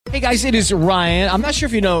Hey guys, it is Ryan. I'm not sure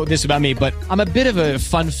if you know this about me, but I'm a bit of a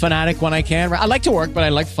fun fanatic when I can. I like to work, but I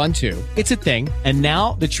like fun too. It's a thing. And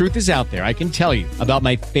now the truth is out there. I can tell you about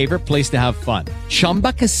my favorite place to have fun.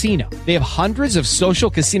 Chumba Casino. They have hundreds of social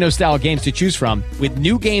casino style games to choose from with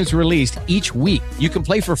new games released each week. You can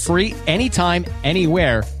play for free anytime,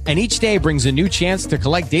 anywhere. And each day brings a new chance to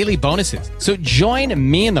collect daily bonuses. So join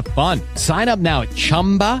me in the fun. Sign up now at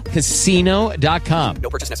ChumbaCasino.com. No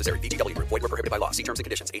purchase necessary. VGW. Void where prohibited by law. See terms and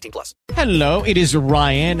conditions. 18+. Hello, it is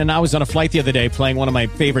Ryan, and I was on a flight the other day playing one of my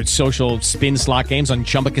favorite social spin slot games on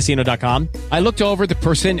ChumbaCasino.com. I looked over at the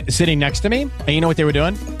person sitting next to me, and you know what they were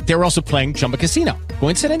doing? They were also playing Chumba Casino.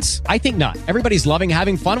 Coincidence? I think not. Everybody's loving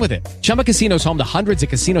having fun with it. Chumba Casino is home to hundreds of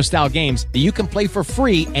casino-style games that you can play for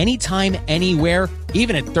free anytime, anywhere,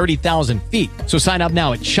 even at 30,000 feet. So sign up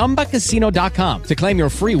now at ChumbaCasino.com to claim your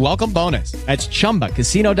free welcome bonus. That's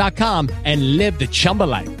ChumbaCasino.com and live the Chumba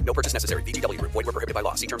life. No purchase necessary. VGW. Void where prohibited by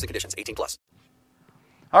law. See terms and conditions. 18+.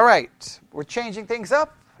 All right, we're changing things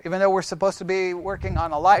up, even though we're supposed to be working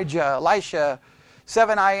on Elijah, Elisha,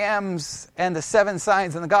 7 I Ams, and the 7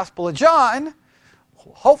 signs in the Gospel of John.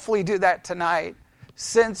 Hopefully do that tonight.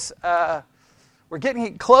 Since we're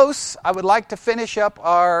getting close, I would like to finish up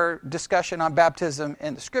our discussion on baptism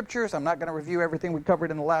in the Scriptures. I'm not going to review everything we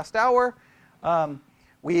covered in the last hour.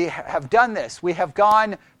 We have done this. We have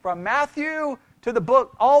gone from Matthew to the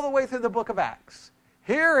book, all the way through the book of Acts.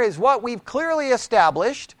 Here is what we've clearly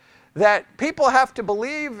established, that people have to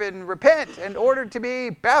believe and repent in order to be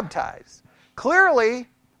baptized. Clearly,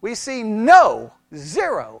 we see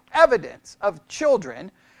zero evidence of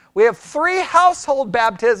children. We have 3 household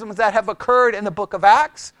baptisms that have occurred in the book of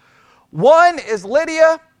Acts. One is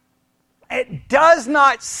Lydia. It does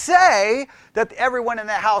not say that everyone in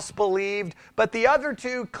the house believed, but the other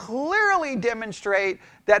 2 clearly demonstrate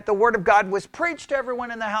that the word of God was preached to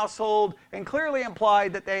everyone in the household and clearly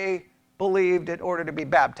implied that they believed in order to be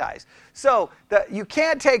baptized. So you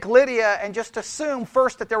can't take Lydia and just assume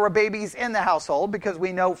first that there were babies in the household, because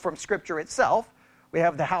we know from Scripture itself, we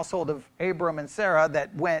have the household of Abram and Sarah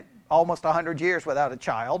that went almost 100 years without a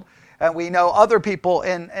child. And we know other people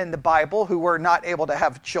in the Bible who were not able to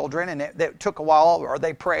have children, and it took a while, or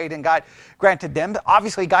they prayed and God granted them.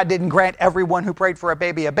 Obviously, God didn't grant everyone who prayed for a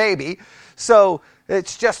baby. So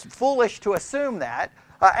it's just foolish to assume that.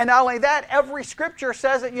 And not only that, every Scripture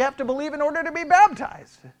says that you have to believe in order to be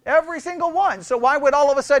baptized. Every single one. So why would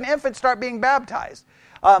all of a sudden infants start being baptized?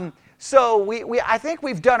 So I think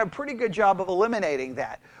we've done a pretty good job of eliminating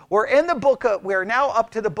that. We're now up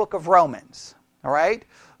to the book of Romans. All right?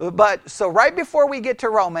 But so right before we get to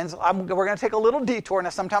Romans, we're going to take a little detour. Now,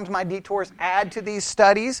 sometimes my detours add to these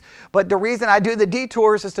studies, but the reason I do the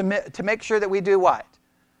detours is to make sure that we do what?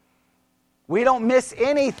 We don't miss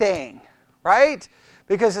anything, right?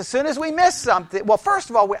 Because as soon as we miss something, well, first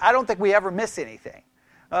of all, I don't think we ever miss anything.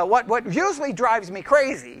 What usually drives me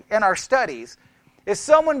crazy in our studies is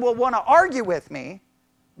someone will want to argue with me.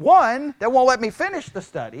 1, they won't let me finish the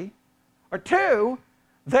study, or 2,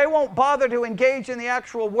 they won't bother to engage in the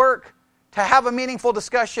actual work to have a meaningful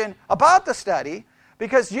discussion about the study,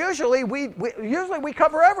 because usually we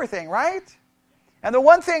cover everything, right? And the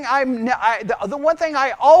one thing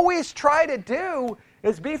I always try to do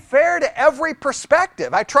is be fair to every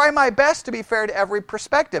perspective. I try my best to be fair to every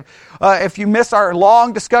perspective. If you miss our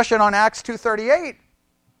long discussion on Acts 2:38,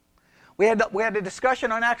 we had a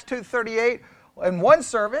discussion on Acts 2:38 in one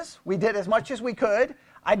service. We did as much as we could.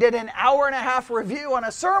 I did an hour and a half review on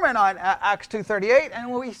a sermon on Acts 2:38,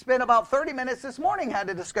 and we spent about 30 minutes this morning had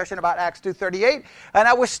a discussion about Acts 2:38, and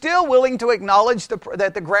I was still willing to acknowledge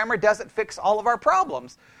that the grammar doesn't fix all of our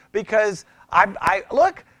problems, because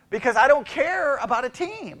because I don't care about a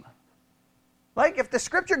team. Like, if the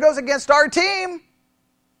Scripture goes against our team,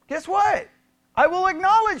 guess what? I will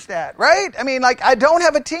acknowledge that, right? I mean, I don't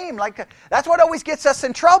have a team. That's what always gets us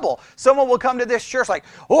in trouble. Someone will come to this church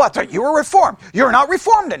oh, I thought you were Reformed. You're not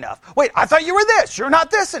Reformed enough. Wait, I thought you were this. You're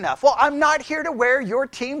not this enough. Well, I'm not here to wear your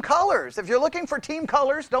team colors. If you're looking for team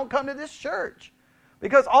colors, don't come to this church.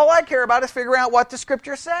 Because all I care about is figuring out what the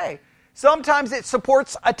Scriptures say. Sometimes it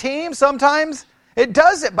supports a team. Sometimes it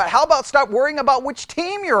doesn't. But how about stop worrying about which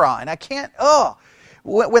team you're on? I can't,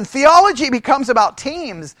 When theology becomes about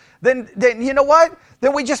teams, then you know what?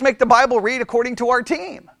 Then we just make the Bible read according to our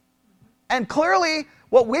team. And clearly,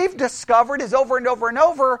 what we've discovered is over and over and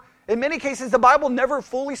over, in many cases, the Bible never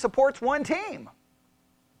fully supports one team.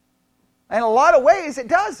 In a lot of ways, it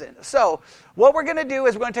doesn't. So what we're going to do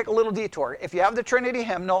is we're going to take a little detour. If you have the Trinity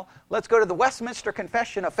hymnal, let's go to the Westminster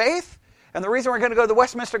Confession of Faith. And the reason we're going to go to the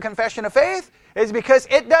Westminster Confession of Faith is because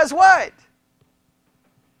it does what?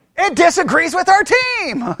 It disagrees with our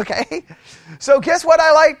team, okay? So guess what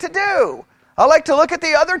I like to do? I like to look at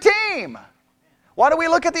the other team. Why do we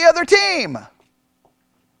look at the other team?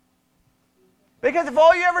 Because if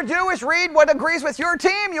all you ever do is read what agrees with your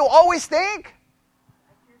team, you'll always think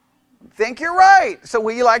you're right. So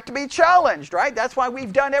we like to be challenged, right? That's why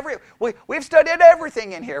we've studied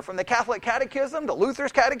everything in here, from the Catholic Catechism to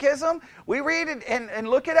Luther's Catechism. We read it and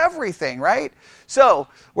look at everything, right? So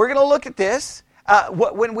we're going to look at this.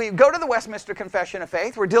 When we go to the Westminster Confession of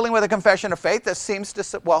Faith, we're dealing with a confession of faith that seems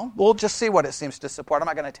to, we'll just see what it seems to support. I'm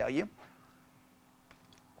not going to tell you.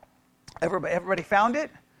 Everybody found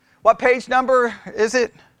it? What page number is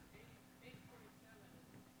it?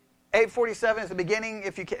 847 is the beginning.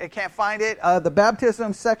 If you can't find it, the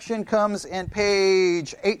baptism section comes in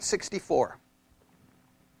page 864.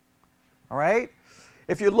 All right?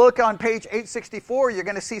 If you look on page 864, you're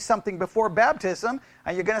going to see something before baptism,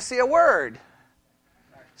 and you're going to see a word.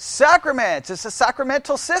 Sacraments. It's a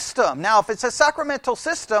sacramental system. Now, if it's a sacramental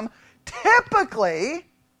system, typically,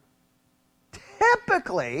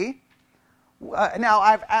 now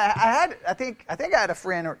I think I had a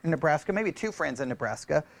friend in Nebraska, maybe two friends in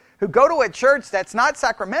Nebraska, who go to a church that's not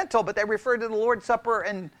sacramental, but they refer to the Lord's Supper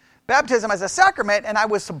and baptism as a sacrament, and I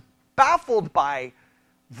was baffled by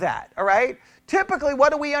that. All right? Typically,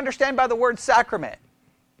 what do we understand by the word sacrament?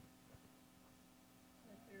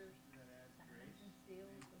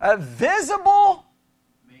 A visible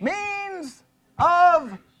means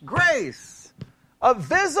of grace. A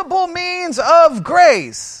visible means of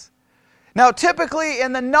grace. Now, typically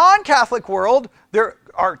in the non-Catholic world, there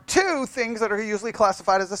are two things that are usually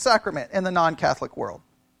classified as a sacrament in the non-Catholic world.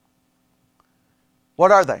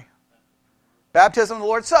 What are they? Baptism and the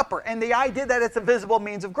Lord's Supper. And the idea that it's a visible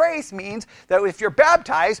means of grace means that if you're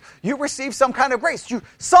baptized, you receive some kind of grace.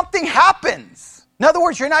 Something happens. In other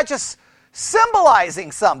words, you're not just symbolizing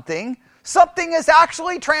something. Something is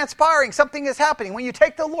actually transpiring. Something is happening. When you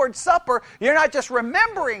take the Lord's Supper, you're not just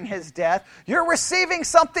remembering his death. You're receiving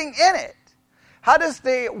something in it. How does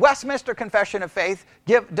the Westminster Confession of Faith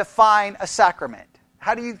define a sacrament?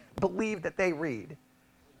 How do you believe that they read?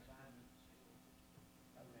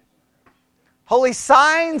 Holy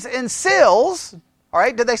signs and seals. All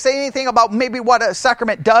right, did they say anything about maybe what a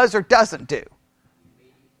sacrament does or doesn't do?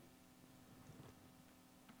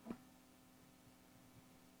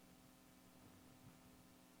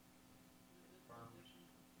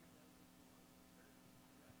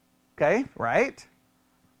 Okay, right?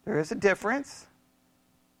 There is a difference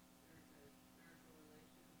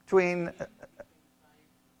between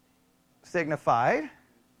signified,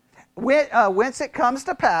 whence it comes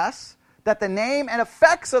to pass that the name and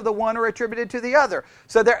effects of the one are attributed to the other.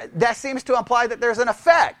 So that seems to imply that there's an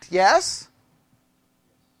effect, yes?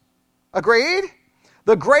 Agreed?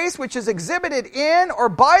 The grace which is exhibited in or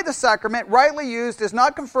by the sacrament, rightly used, is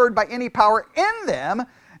not conferred by any power in them.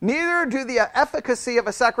 Neither do the efficacy of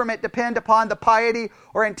a sacrament depend upon the piety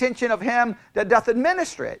or intention of him that doth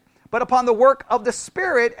administer it, but upon the work of the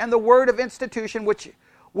Spirit and the word of institution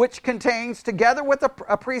which contains, together with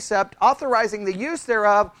a precept authorizing the use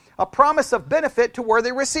thereof, a promise of benefit to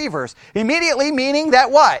worthy receivers. Immediately meaning that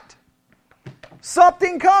what?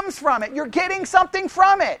 Something comes from it. You're getting something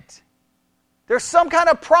from it. There's some kind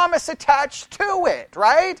of promise attached to it,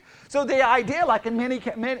 right? So the idea, like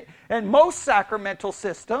in most sacramental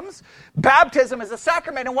systems, baptism is a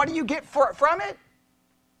sacrament, and what do you get from it?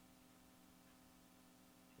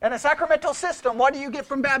 In a sacramental system, what do you get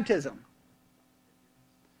from baptism?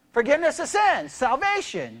 Forgiveness of sins,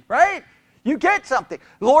 salvation, right? You get something.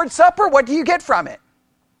 Lord's Supper, what do you get from it?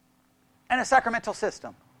 In a sacramental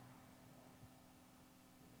system.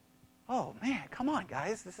 Oh, man, come on,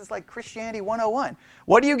 guys. This is like Christianity 101.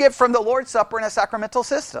 What do you get from the Lord's Supper in a sacramental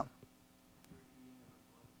system?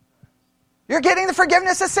 You're getting the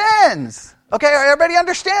forgiveness of sins. Okay, everybody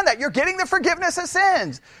understand that? You're getting the forgiveness of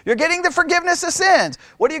sins. You're getting the forgiveness of sins.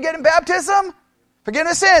 What do you get in baptism?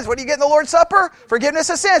 Forgiveness of sins. What do you get in the Lord's Supper? Forgiveness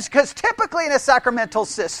of sins. Because typically in a sacramental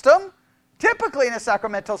system,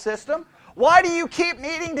 why do you keep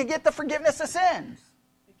needing to get the forgiveness of sins?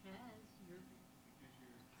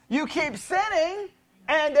 You keep sinning,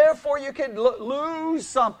 and therefore you could lose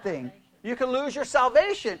something. You can lose your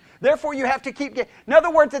salvation. Therefore, you have to keep getting. In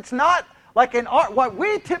other words, it's not like what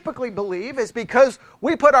we typically believe is because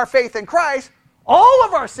we put our faith in Christ, all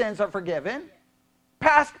of our sins are forgiven,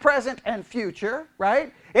 past, present, and future,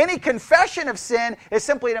 right? Any confession of sin is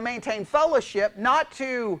simply to maintain fellowship, not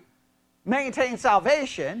to maintain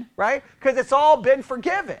salvation, right? Because it's all been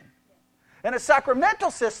forgiven. In a sacramental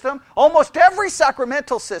system, almost every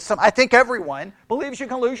sacramental system, I think everyone, believes you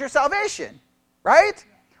can lose your salvation, right?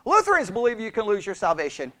 Lutherans believe you can lose your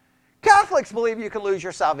salvation. Catholics believe you can lose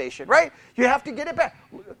your salvation, right? You have to get it back.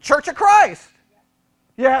 Church of Christ.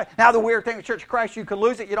 Yeah. Now the weird thing with Church of Christ, you can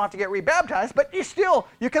lose it. You don't have to get rebaptized, but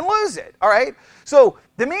you can lose it. All right. So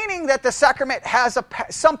the meaning that the sacrament has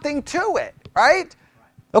something to it, right?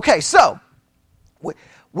 Okay. So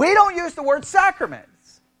we don't use the word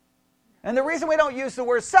sacraments, and the reason we don't use the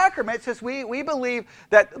word sacraments is we believe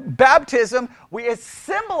that baptism is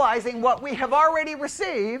symbolizing what we have already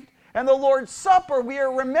received. And the Lord's Supper, we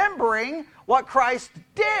are remembering what Christ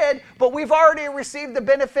did, but we've already received the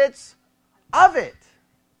benefits of it.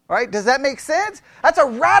 Right? Does that make sense? That's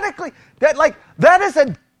that is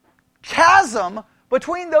a chasm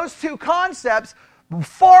between those two concepts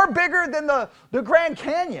far bigger than the Grand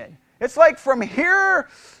Canyon. It's like from here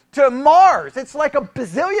to Mars. It's like a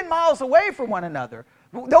bazillion miles away from one another.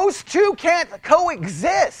 Those two can't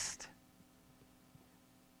coexist.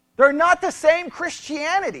 They're not the same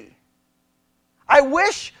Christianity.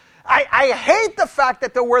 I hate the fact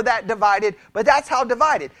that we're that divided, but that's how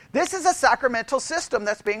divided. This is a sacramental system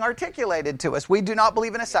that's being articulated to us. We do not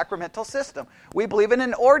believe in a sacramental system. We believe in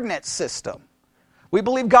an ordinance system. We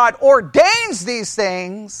believe God ordains these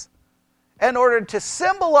things in order to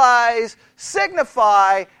symbolize,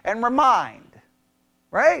 signify, and remind.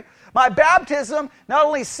 Right? My baptism not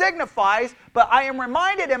only signifies, but I am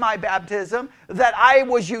reminded in my baptism that I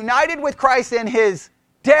was united with Christ in His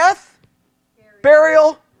death,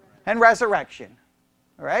 burial, and resurrection.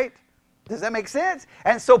 All right? Does that make sense?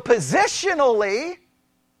 And so positionally,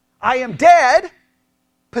 I am dead,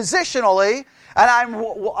 positionally, and I'm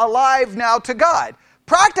alive now to God.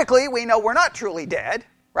 Practically, we know we're not truly dead,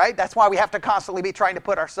 right? That's why we have to constantly be trying to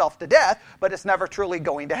put ourselves to death, but it's never truly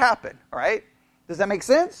going to happen, all right? Does that make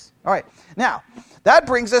sense? All right. Now, that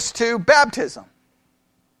brings us to baptism.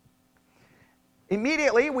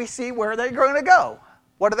 Immediately, we see where they're going to go.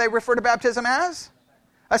 What do they refer to baptism as?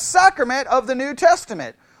 A sacrament of the New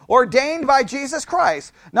Testament, ordained by Jesus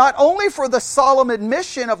Christ, not only for the solemn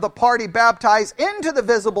admission of the party baptized into the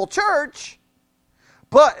visible church,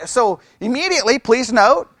 but, so immediately, please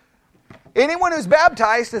note, anyone who's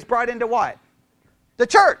baptized is brought into what? The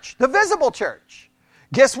church, the visible church.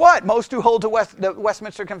 Guess what? Most who hold to the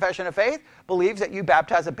Westminster Confession of Faith believes that you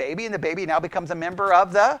baptize a baby and the baby now becomes a member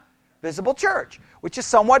of the visible church, which is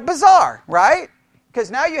somewhat bizarre, right?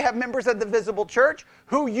 Because now you have members of the visible church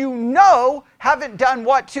who you know haven't done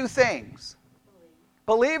what two things?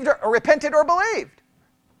 Believed or repented or believed.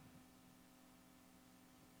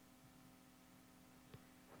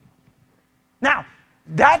 Now,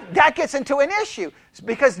 that gets into an issue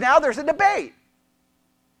because now there's a debate.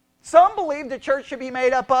 Some believe the church should be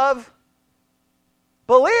made up of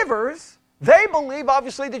believers. They believe,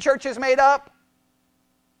 obviously, the church is made up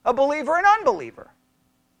of believer and unbeliever.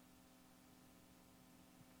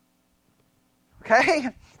 Okay?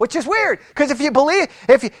 Which is weird, because if you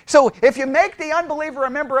make the unbeliever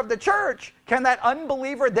a member of the church, can that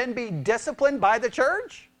unbeliever then be disciplined by the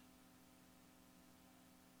church?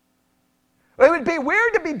 It would be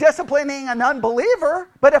weird to be disciplining an unbeliever,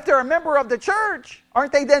 but if they're a member of the church,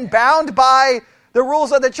 aren't they then bound by the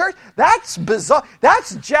rules of the church? That's bizarre.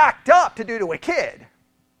 That's jacked up to do to a kid.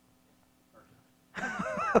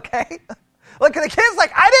 Okay? Look at the kid's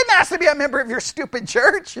like, I didn't ask to be a member of your stupid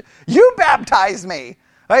church. You baptized me.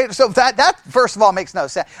 Right? So that first of all makes no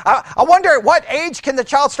sense. I wonder at what age can the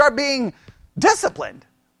child start being disciplined?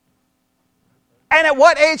 And at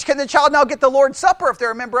what age can the child now get the Lord's Supper if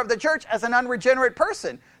they're a member of the church as an unregenerate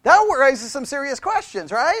person? That raises some serious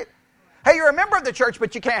questions, right? Hey, you're a member of the church,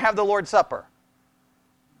 but you can't have the Lord's Supper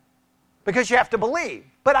because you have to believe.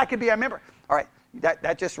 But I could be a member. All right,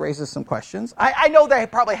 that just raises some questions. I know they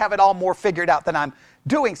probably have it all more figured out than I'm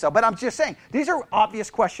doing so, but I'm just saying, these are obvious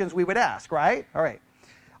questions we would ask, right? All right.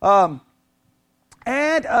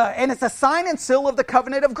 And it's a sign and seal of the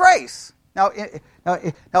covenant of grace.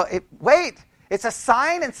 Wait. It's a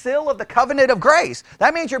sign and seal of the covenant of grace.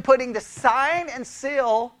 That means you're putting the sign and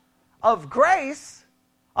seal of grace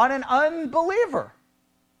on an unbeliever.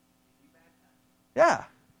 Yeah.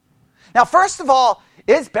 Now, first of all,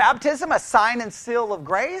 is baptism a sign and seal of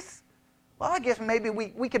grace? Well, I guess maybe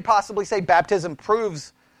we could possibly say baptism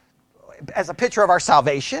proves as a picture of our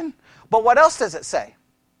salvation. But what else does it say?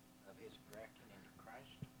 Of his grafting into Christ,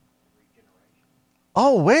 regeneration.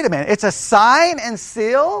 Oh, wait a minute. It's a sign and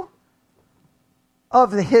seal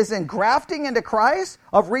of his engrafting into Christ,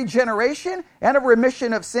 of regeneration, and of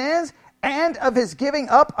remission of sins, and of his giving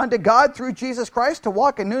up unto God through Jesus Christ to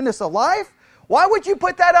walk in newness of life? Why would you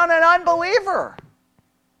put that on an unbeliever?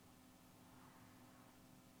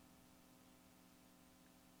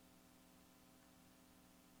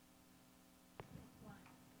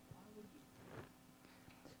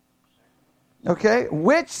 Okay,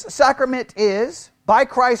 which sacrament is, by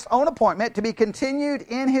Christ's own appointment, to be continued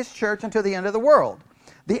in his church until the end of the world.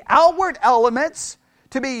 The outward elements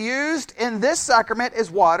to be used in this sacrament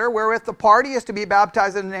is water, wherewith the party is to be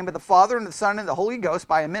baptized in the name of the Father, and the Son, and the Holy Ghost,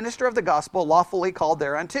 by a minister of the gospel lawfully called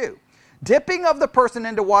thereunto. Dipping of the person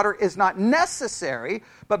into water is not necessary,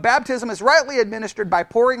 but baptism is rightly administered by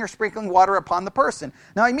pouring or sprinkling water upon the person.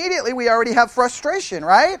 Now, immediately we already have frustration,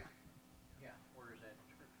 right? Yeah, where is that?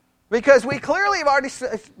 Because we clearly have already...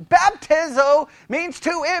 Baptizo means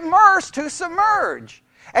to immerse, to submerge.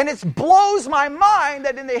 And it blows my mind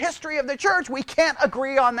that in the history of the church, we can't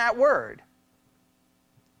agree on that word.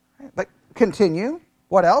 But continue.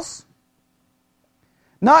 What else?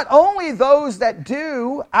 Not only those that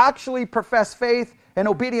do actually profess faith and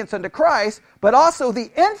obedience unto Christ, but also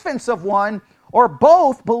the infants of one or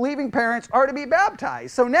both believing parents are to be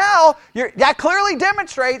baptized. So now, that clearly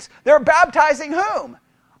demonstrates they're baptizing whom?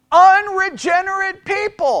 Unregenerate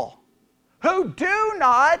people who do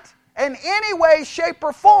not, in any way, shape,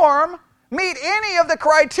 or form, meet any of the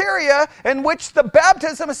criteria in which the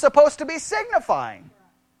baptism is supposed to be signifying.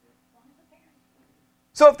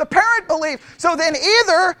 So if the parent believes, so then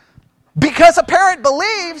either, because a parent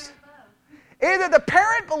believes, either the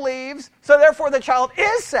parent believes, so therefore the child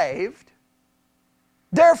is saved,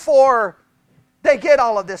 therefore they get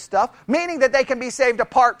all of this stuff, meaning that they can be saved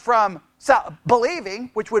apart from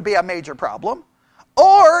believing, which would be a major problem,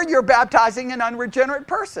 or you're baptizing an unregenerate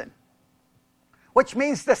person, which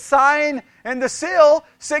means the sign and the seal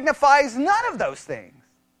signifies none of those things.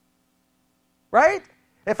 Right?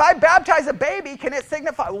 If I baptize a baby, can it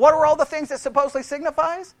signify? What are all the things it supposedly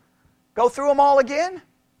signifies? Go through them all again?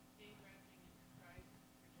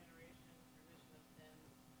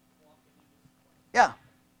 Yeah.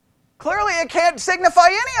 Clearly it can't signify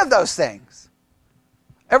any of those things.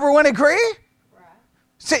 Everyone agree? Right.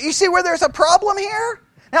 So you see where there's a problem here?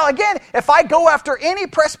 Now again, if I go after any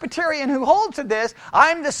Presbyterian who holds to this,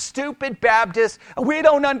 I'm the stupid Baptist, we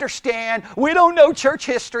don't understand, we don't know church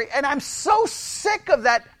history, and I'm so sick of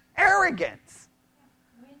that arrogance.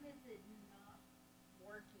 When is it not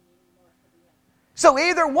working anymore for the other? So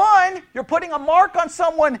either one, you're putting a mark on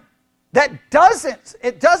someone that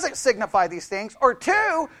doesn't signify these things, or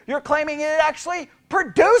two, you're claiming it actually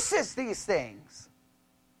produces these things.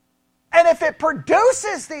 And if it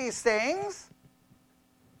produces these things,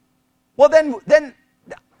 well, then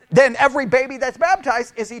every baby that's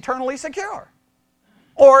baptized is eternally secure.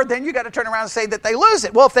 Or then you got to turn around and say that they lose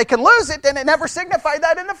it. Well, if they can lose it, then it never signified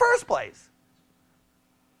that in the first place.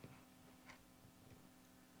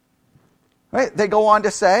 Right? They go on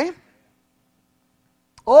to say,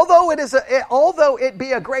 although it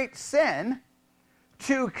be a great sin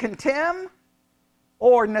to contemn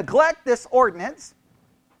or neglect this ordinance.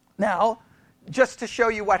 Now, just to show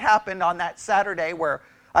you what happened on that Saturday where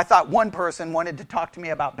I thought one person wanted to talk to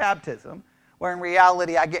me about baptism, where in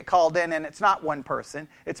reality I get called in and it's not one person,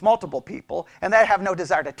 it's multiple people, and they have no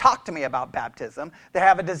desire to talk to me about baptism. They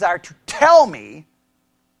have a desire to tell me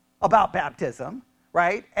about baptism,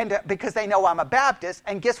 right? And because they know I'm a Baptist,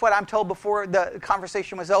 and guess what I'm told before the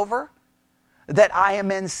conversation was over? That I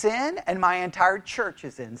am in sin and my entire church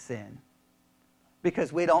is in sin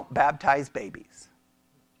because we don't baptize babies.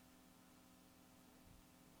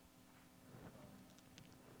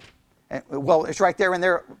 Well, it's right there in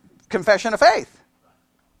their confession of faith.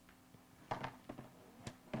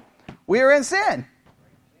 We are in sin.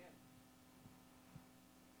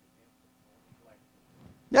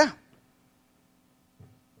 Yeah.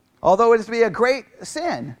 Although it is to be a great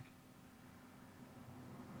sin.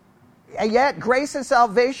 And yet grace and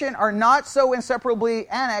salvation are not so inseparably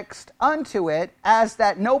annexed unto it as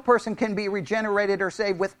that no person can be regenerated or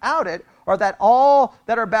saved without it, or that all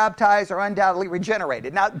that are baptized are undoubtedly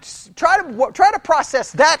regenerated. Now, try to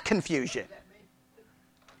process that confusion.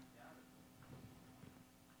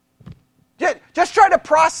 Just try to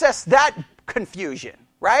process that confusion,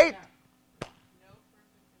 right? No person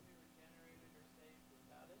can be regenerated or saved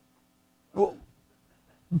without it. Well,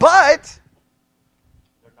 but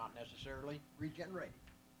They're not necessarily regenerated.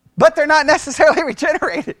 they're not necessarily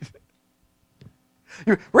regenerated.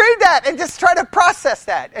 You read that and just try to process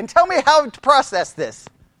that and tell me how to process this.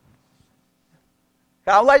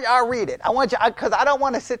 I'll read it. I want you, because I don't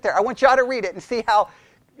want to sit there. I want y'all to read it and see how,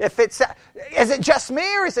 if it's, is it just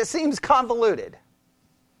me or is it seems convoluted?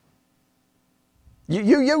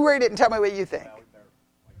 You read it and tell me what you think.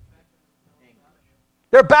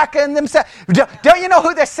 They're backing themselves. Don't you know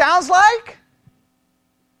who this sounds like?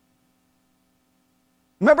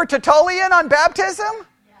 Remember Tertullian on baptism?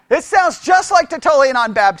 It sounds just like Tertullian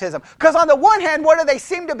on baptism. Because on the one hand, what do they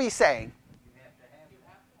seem to be saying?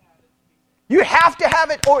 You have to have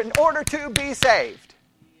it in order to be saved.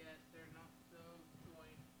 Yet they're not so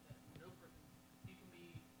joined that no person, you can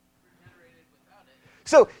be regenerated without it.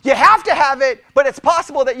 So you have to have it, but it's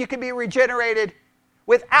possible that you can be regenerated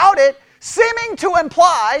without it, seeming to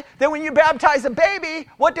imply that when you baptize a baby,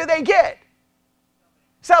 what do they get?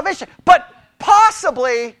 Salvation. But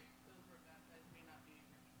possibly,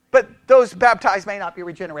 but those baptized may not be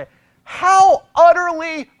regenerated. How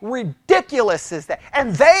utterly ridiculous is that?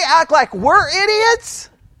 And they act like we're idiots?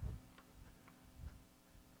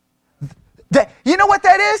 You know what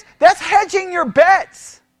that is? That's hedging your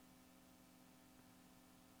bets.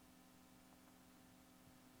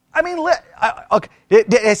 I mean, okay.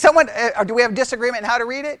 Is someone, or do we have disagreement in how to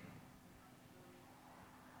read it?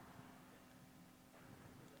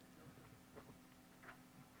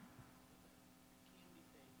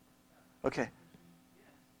 Okay.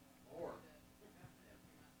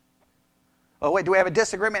 Oh, wait, do we have a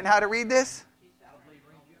disagreement in how to read this?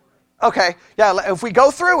 Okay, yeah, if we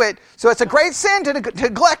go through it, so it's a great sin to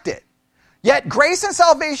neglect it. Yet grace and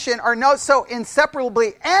salvation are not so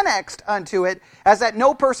inseparably annexed unto it as that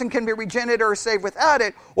no person can be regenerated or saved without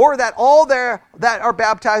it, or that all there that are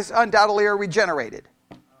baptized undoubtedly are regenerated.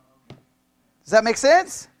 Does that make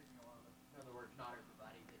sense? In other words, not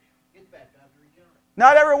everybody that gets baptized is regenerated.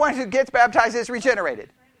 Not everyone who gets baptized is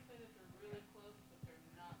regenerated.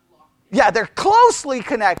 Yeah, they're closely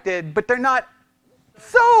connected, but they're not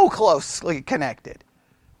so closely connected.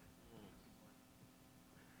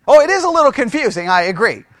 Oh, it is a little confusing, I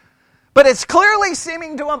agree. But it's clearly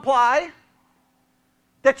seeming to imply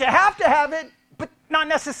that you have to have it, but not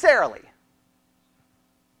necessarily.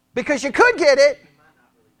 Because you could get it.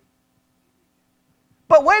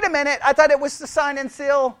 But wait a minute, I thought it was the sign and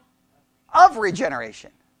seal of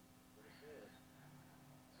regeneration.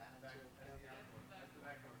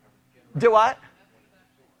 Do what?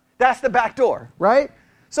 That's the back door, right?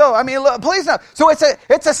 So, I mean, look, please know. So it's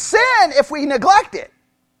a sin if we neglect it,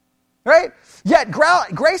 right? Yet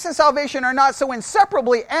grace and salvation are not so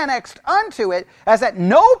inseparably annexed unto it as that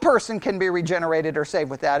no person can be regenerated or saved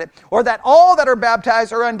without it, or that all that are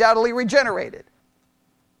baptized are undoubtedly regenerated.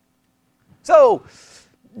 So,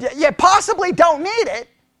 you possibly don't need it.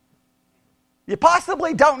 You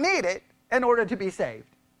possibly don't need it in order to be saved.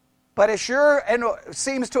 But it sure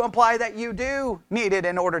seems to imply that you do need it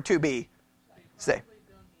in order to be saved.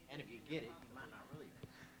 And if you get it, you might not really need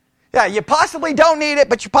it. Yeah, you possibly don't need it,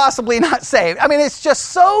 but you're possibly not saved. I mean, it's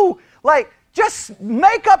just so, just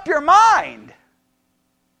make up your mind.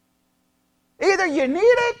 Either you need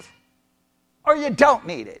it or you don't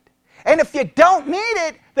need it. And if you don't need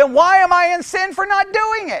it, then why am I in sin for not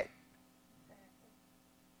doing it?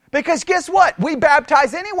 Because guess what? We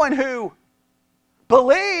baptize anyone who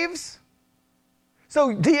believes.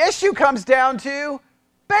 So the issue comes down to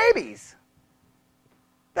babies.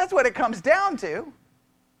 That's what it comes down to.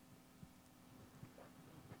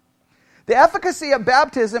 The efficacy of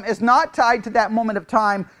baptism is not tied to that moment of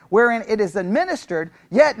time wherein it is administered,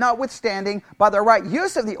 yet notwithstanding, by the right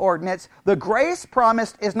use of the ordinance, the grace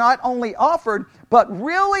promised is not only offered, but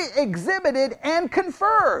really exhibited and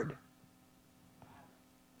conferred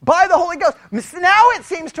by the Holy Ghost. Now it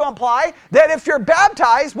seems to imply that if you're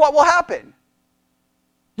baptized, what will happen?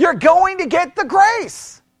 You're going to get the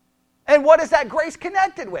grace. And what is that grace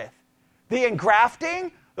connected with? The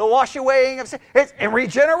engrafting, the wash away of sin. It's in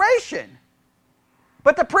regeneration.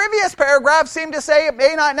 But the previous paragraph seemed to say it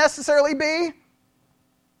may not necessarily be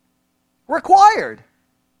required.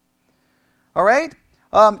 All right?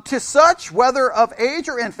 To such, whether of age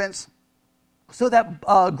or infants, so that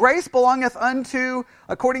grace belongeth unto,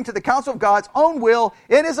 according to the counsel of God's own will,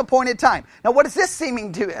 in his appointed time. Now, what is this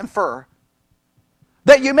seeming to infer?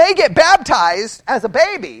 That you may get baptized as a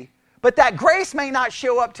baby, but that grace may not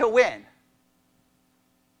show up till when?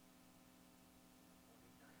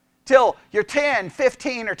 Till you're 10,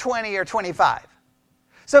 15, or 20, or 25.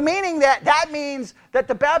 So meaning that means that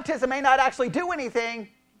the baptism may not actually do anything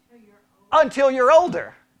until you're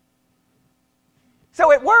older.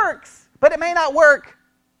 So it works, but it may not work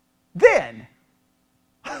then.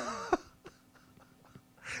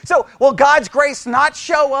 So will God's grace not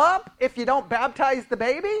show up if you don't baptize the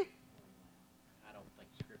baby? I don't think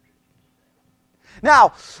Scripture teaches that.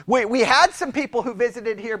 Now, we had some people who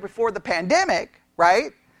visited here before the pandemic,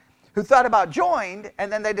 right? Who thought about joined, and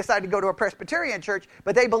then they decided to go to a Presbyterian church,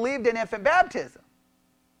 but they believed in infant baptism.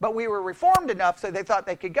 But we were reformed enough so they thought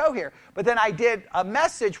they could go here. But then I did a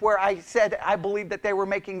message where I said I believed that they were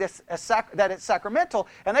making this that it's sacramental,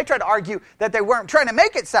 and they tried to argue that they weren't trying to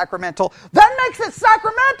make it sacramental. That makes it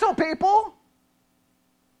sacramental, people.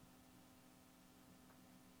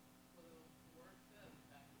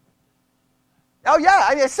 Oh, yeah,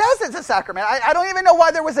 I mean, it says it's a sacrament. I don't even know why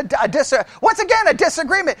there was a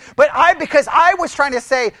disagreement. But because I was trying to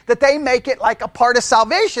say that they make it like a part of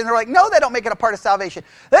salvation. They're like, no, they don't make it a part of salvation.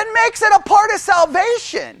 That makes it a part of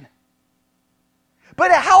salvation.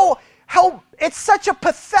 But how it's such a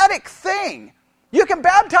pathetic thing. You can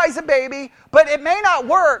baptize a baby, but it may not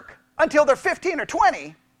work until they're 15 or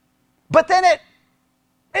 20. But then it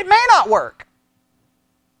may not work.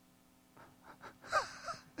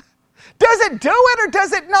 Does it do it or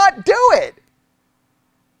does it not do it?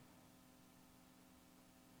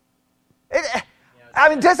 I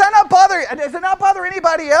mean, does that not bother? Does it not bother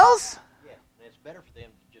anybody else? Yeah, and it's better for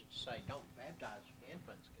them to just say, don't baptize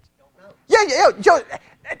infants because they don't know. Yeah,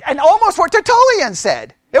 and almost what Tertullian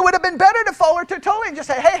said. It would have been better to follow Tertullian and just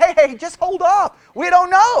say, hey, just hold off. We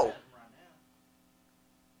don't know.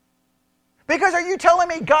 Because are you telling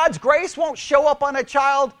me God's grace won't show up on a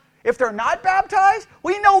child if they're not baptized?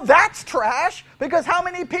 We know that's trash, because how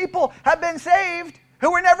many people have been saved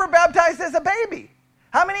who were never baptized as a baby?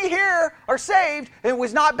 How many here are saved and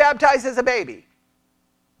was not baptized as a baby?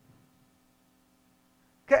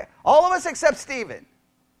 Okay, all of us except Stephen.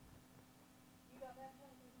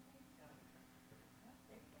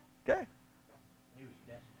 Okay.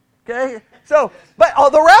 Okay. So, but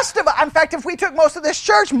the rest of it, in fact, if we took most of this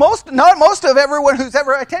church, not most of everyone who's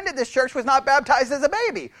ever attended this church was not baptized as a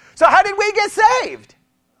baby. So how did we get saved?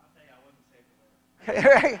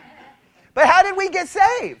 But how did we get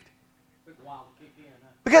saved?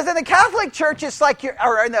 Because in the Catholic Church, it's like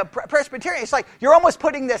or in the Presbyterian, it's like you're almost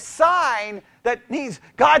putting this sign that means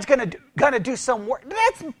God's going to do some work.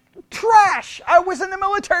 That's trash. I was in the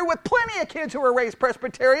military with plenty of kids who were raised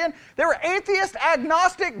Presbyterian. They were atheist,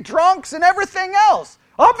 agnostic, drunks, and everything else.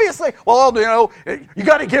 Obviously, well, you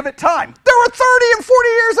got to give it time. They were 30 and 40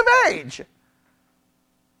 years of age.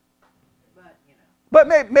 But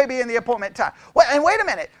maybe in the appointment time. Well, and wait a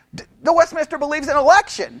minute. The Westminster believes in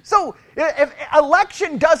election. So if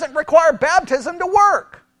election doesn't require baptism to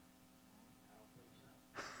work.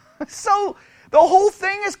 So the whole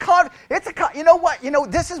thing is you know what?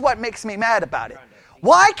 This is what makes me mad about it.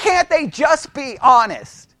 Why can't they just be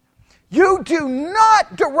honest? You do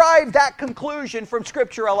not derive that conclusion from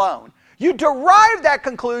Scripture alone. You derive that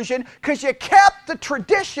conclusion because you kept the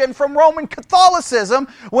tradition from Roman Catholicism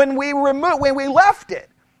when we left it.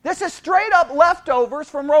 This is straight up leftovers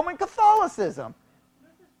from Roman Catholicism.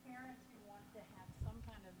 This is parents who want to have some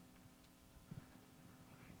kind of...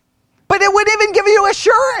 But it would even give you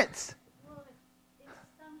assurance. Well, it's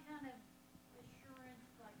some kind of assurance,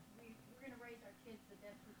 like we're going to raise our kids the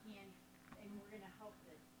best we can, and we're going to hope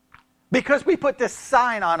that... Because we put this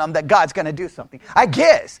sign on them that God's going to do something. I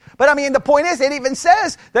guess. But I mean, the point is, it even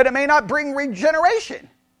says that it may not bring regeneration.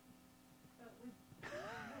 But we're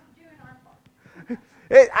doing our part.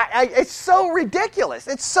 It's so ridiculous.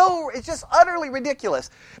 It's just utterly ridiculous.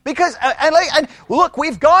 Because, and look,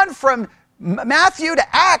 we've gone from Matthew to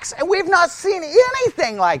Acts, and we've not seen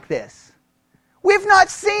anything like this. We've not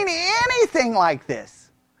seen anything like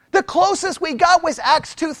this. The closest we got was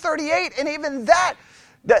Acts 2:38, and even that,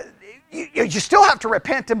 you still have to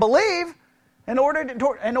repent and believe in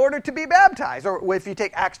order to be baptized. Or if you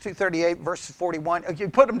take Acts 2:38, verse 41, if you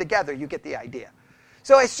put them together, you get the idea.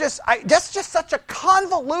 So it's that's just such a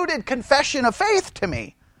convoluted confession of faith to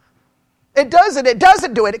me. It doesn't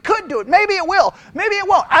do it. It could do it. Maybe it will. Maybe it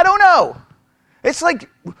won't. I don't know. It's like,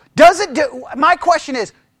 my question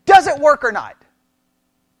is, does it work or not?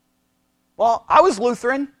 Well, I was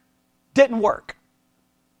Lutheran. Didn't work.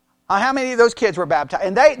 How many of those kids were baptized?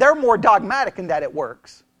 And they're more dogmatic in that it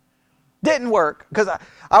works. Didn't work, because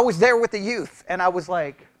I was there with the youth, and I was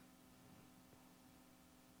like,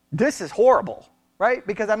 this is horrible. Right?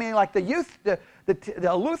 Because, I mean, like the youth, the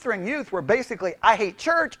Lutheran youth were basically, I hate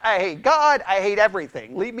church, I hate God, I hate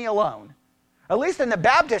everything. Leave me alone. At least in the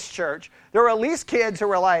Baptist church, there were at least kids who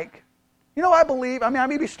were like, I believe. I mean, I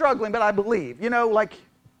may be struggling, but I believe. Like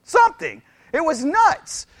something. It was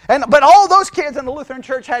nuts. But all those kids in the Lutheran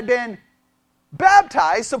church had been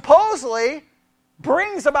baptized, supposedly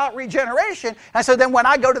brings about regeneration. And so then when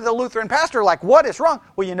I go to the Lutheran pastor, like, what is wrong?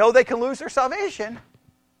 Well, they can lose their salvation.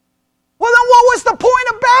 Well, then what was the point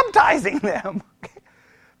of baptizing them?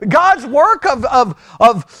 God's work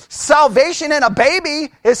of salvation in a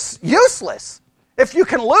baby is useless. If you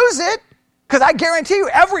can lose it, because I guarantee you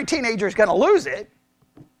every teenager is going to lose it.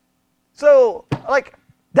 So,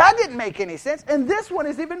 that didn't make any sense. And this one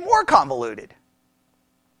is even more convoluted.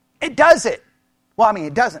 It does it. Well, I mean,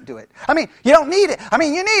 it doesn't do it. I mean, you don't need it. I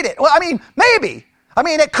mean, you need it. Well, I mean, maybe. I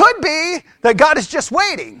mean, it could be that God is just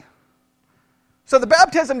waiting. So the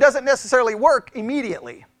baptism doesn't necessarily work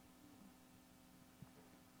immediately.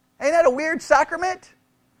 Ain't that a weird sacrament?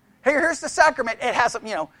 Here's the sacrament. It has,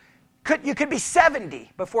 you could be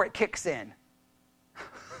 70 before it kicks in.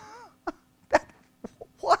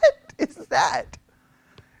 What is that?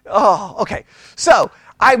 Oh, okay. So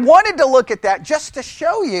I wanted to look at that just to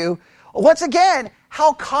show you, once again,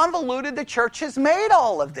 how convoluted the church has made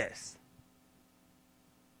all of this.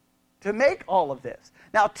 To make all of this.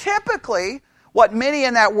 Now, typically, what many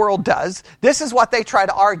in that world does, this is what they try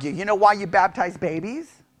to argue. You know why you baptize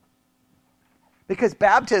babies? Because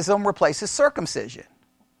baptism replaces circumcision.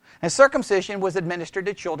 And circumcision was administered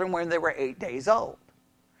to children when they were 8 days old.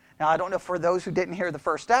 Now, I don't know, for those who didn't hear the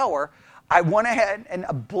first hour, I went ahead and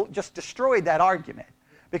just destroyed that argument.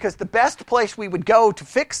 Because the best place we would go to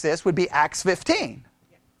fix this would be Acts 15,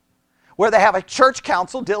 where they have a church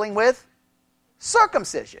council dealing with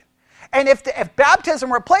circumcision. And if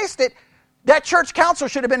baptism replaced it, that church council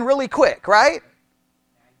should have been really quick, right?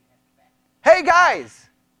 Hey, guys,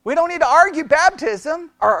 we don't need to argue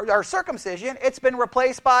baptism or circumcision. It's been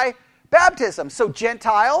replaced by baptism. So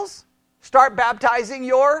Gentiles, start baptizing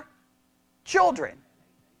your children.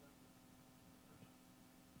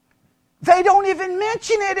 They don't even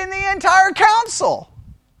mention it in the entire council.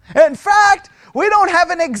 In fact, we don't have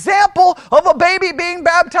an example of a baby being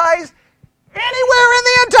baptized anywhere in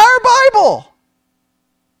the entire Bible.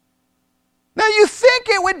 Now you think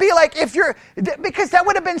it would be like because that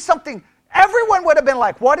would have been something, everyone would have been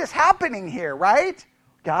like, what is happening here, right?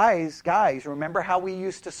 Guys, remember how we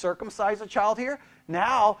used to circumcise a child here?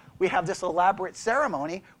 Now we have this elaborate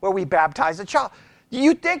ceremony where we baptize a child.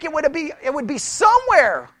 You'd think it would be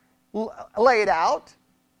somewhere laid out.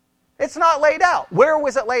 It's not laid out. Where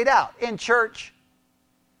was it laid out? In church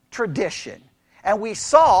tradition. And we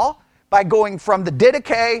saw, by going from the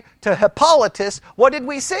Didache to Hippolytus, what did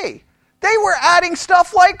we see? They were adding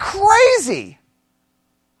stuff like crazy.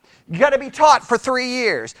 You got to be taught for 3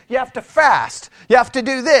 years. You have to fast. You have to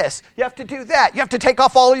do this. You have to do that. You have to take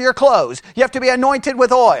off all of your clothes. You have to be anointed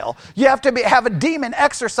with oil. You have to have a demon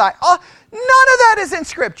exorcise. None of that is in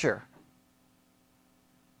Scripture.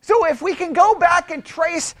 So if we can go back and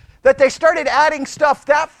trace that they started adding stuff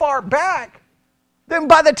that far back, then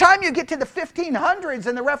by the time you get to the 1500s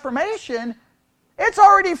and the Reformation, it's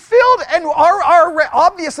already filled. And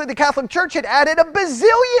obviously the Catholic Church had added a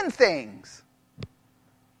bazillion things.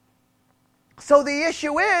 So the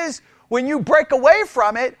issue is, when you break away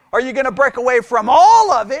from it, are you going to break away from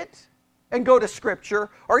all of it and go to Scripture?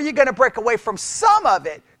 Or are you going to break away from some of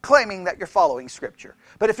it, claiming that you're following Scripture?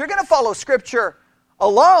 But if you're going to follow Scripture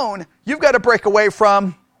alone, you've got to break away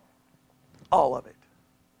from all of it.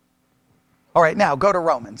 All right, now go to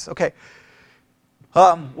Romans. Okay.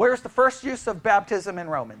 Where's the first use of baptism in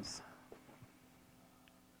Romans?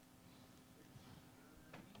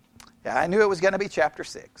 Yeah, I knew it was going to be chapter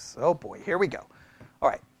 6. Oh boy, here we go. All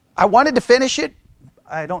right. I wanted to finish it.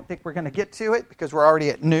 I don't think we're going to get to it because we're already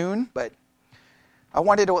at noon, but I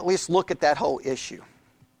wanted to at least look at that whole issue.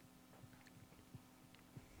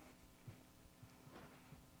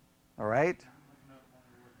 All right?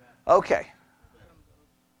 Okay.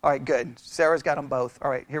 All right, good. Sarah's got them both. All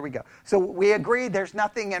right, here we go. So we agreed there's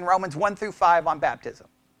nothing in Romans 1 through 5 on baptism.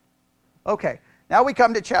 Okay, now we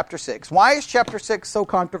come to chapter 6. Why is chapter 6 so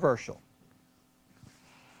controversial?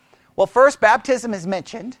 Well, first, baptism is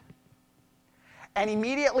mentioned, and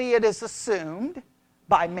immediately it is assumed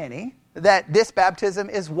by many that this baptism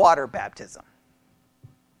is water baptism.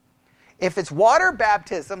 If it's water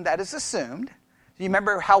baptism, that is assumed. Do you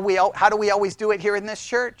remember how do we always do it here in this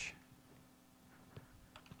church?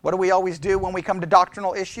 What do we always do when we come to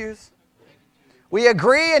doctrinal issues? We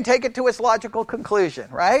agree and take it to its logical conclusion,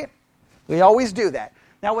 right? We always do that.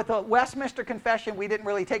 Now, with the Westminster Confession, we didn't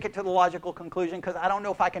really take it to the logical conclusion because I don't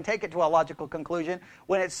know if I can take it to a logical conclusion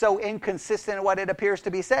when it's so inconsistent in what it appears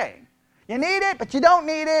to be saying. You need it, but you don't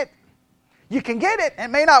need it. You can get it,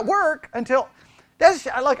 and it may not work until...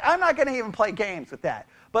 Look, I'm not going to even play games with that.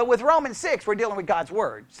 But with Romans 6, we're dealing with God's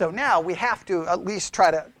Word. So now we have to at least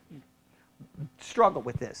try to struggle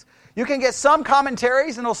with this. You can get some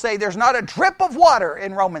commentaries, and they'll say there's not a drip of water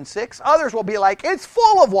in Romans 6. Others will be like, it's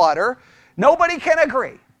full of water. Nobody can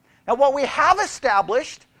agree. Now, what we have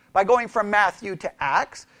established by going from Matthew to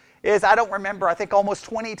Acts is, I don't remember, I think almost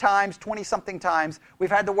 20-something times,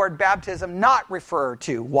 we've had the word baptism not refer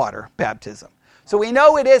to water baptism. So we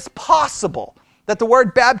know it is possible that the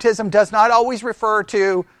word baptism does not always refer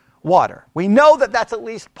to water. We know that that's at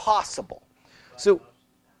least possible.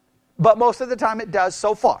 But most of the time it does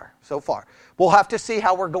so far. We'll have to see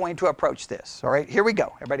how we're going to approach this. All right, here we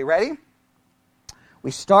go. Everybody ready? We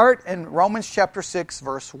start in Romans chapter 6,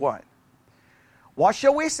 verse 1. What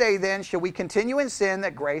shall we say then? Shall we continue in sin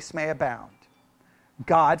that grace may abound?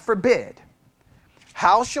 God forbid.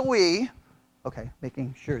 How shall we, okay,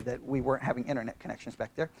 making sure that we weren't having internet connections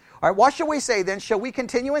back there. All right, what shall we say then? Shall we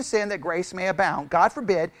continue in sin that grace may abound? God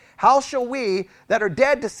forbid. How shall we that are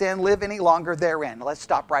dead to sin live any longer therein? Let's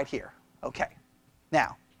stop right here. Okay.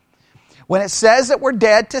 Now, when it says that we're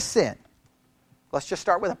dead to sin, let's just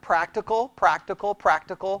start with a practical,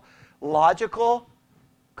 logical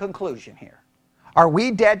conclusion here. Are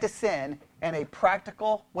we dead to sin in a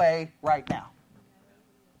practical way right now?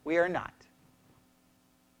 We are not.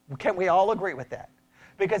 Can we all agree with that?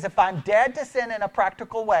 Because if I'm dead to sin in a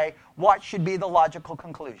practical way, what should be the logical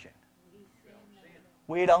conclusion?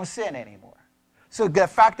 We don't sin anymore. So the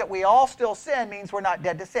fact that we all still sin means we're not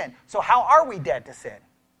dead to sin. So how are we dead to sin?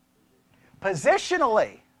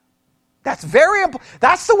 Positionally. That's very important.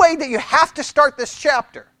 That's the way that you have to start this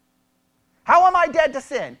chapter. How am I dead to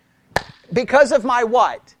sin? Because of my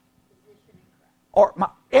what? Or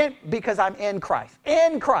because I'm in Christ.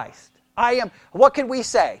 In Christ. I am, what can we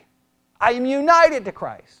say? I am united to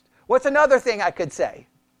Christ. What's another thing I could say?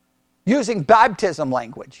 Using baptism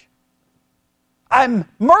language. I'm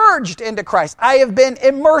merged into Christ. I have been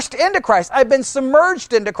immersed into Christ. I've been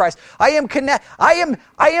submerged into Christ. I am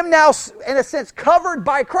now, in a sense, covered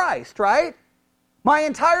by Christ, right? My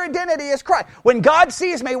entire identity is Christ. When God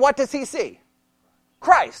sees me, what does He see?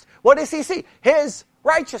 Christ. What does He see? His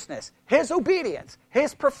righteousness, His obedience,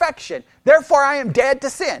 His perfection. Therefore, I am dead to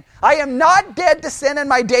sin. I am not dead to sin in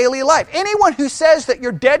my daily life. Anyone who says that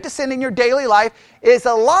you're dead to sin in your daily life is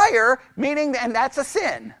a liar, meaning, and that's a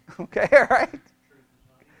sin. Okay, all right?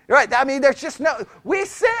 Right, I mean, there's just no, we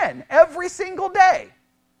sin every single day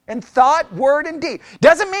in thought, word, and deed.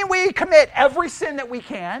 Doesn't mean we commit every sin that we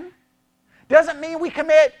can. Doesn't mean we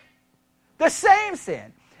commit the same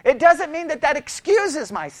sin. It doesn't mean that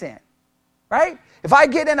excuses my sin, right? If I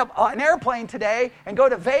get in an airplane today and go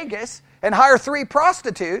to Vegas and hire 3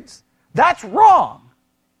 prostitutes, that's wrong.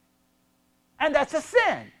 And that's a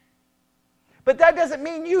sin. But that doesn't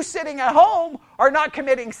mean you sitting at home are not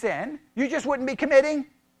committing sin. You just wouldn't be committing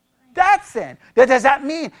that sin. Does that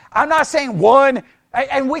mean, I'm not saying one,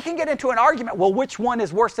 and we can get into an argument, well, which one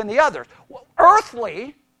is worse than the others? Well,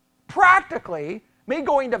 earthly, practically, me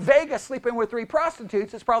going to Vegas sleeping with 3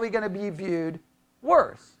 prostitutes is probably going to be viewed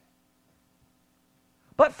worse.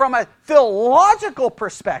 But from a theological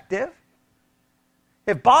perspective,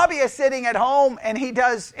 if Bobby is sitting at home and he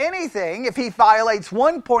does anything, if he violates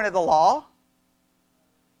one point of the law,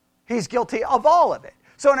 he's guilty of all of it.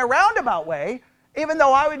 So in a roundabout way, even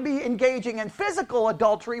though I would be engaging in physical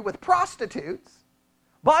adultery with prostitutes,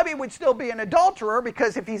 Bobby would still be an adulterer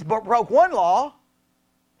because if he's broke one law,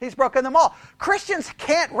 he's broken them all. Christians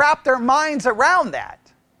can't wrap their minds around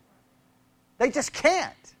that. They just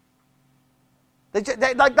can't.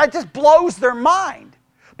 That just blows their mind.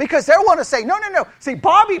 Because they want to say, no. See,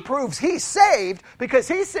 Bobby proves he's saved because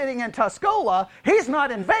he's sitting in Tuscola. He's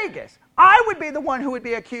not in Vegas. I would be the one who would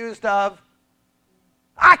be accused of,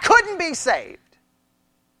 I couldn't be saved.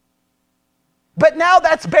 But now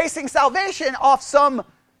that's basing salvation off some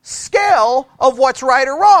scale of what's right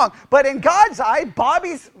or wrong. But in God's eye,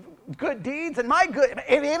 Bobby's good deeds and my good,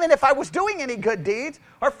 and even if I was doing any good deeds,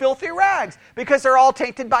 are filthy rags because they're all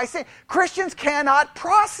tainted by sin. Christians cannot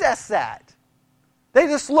process that. They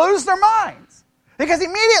just lose their minds. Because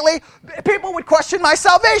immediately, people would question my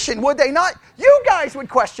salvation, would they not? You guys would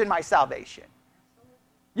question my salvation.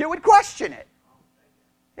 You would question it.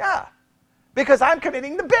 Yeah. Because I'm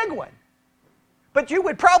committing the big one. But you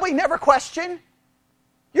would probably never question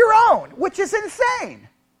your own, which is insane.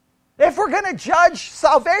 If we're going to judge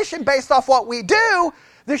salvation based off what we do,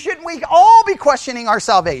 then shouldn't we all be questioning our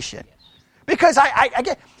salvation? Because I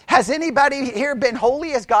get, has anybody here been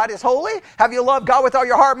holy as God is holy? Have you loved God with all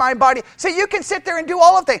your heart, mind, body? See, you can sit there and do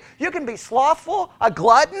all of things. You can be slothful, a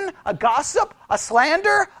glutton, a gossip, a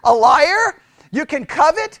slander, a liar. You can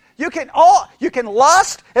covet. You can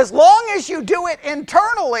lust. As long as you do it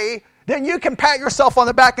internally, then you can pat yourself on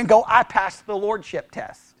the back and go, I passed the lordship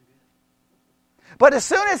test. But as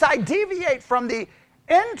soon as I deviate from the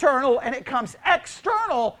internal and it comes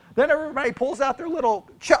external, then everybody pulls out their little,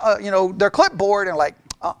 their clipboard and like,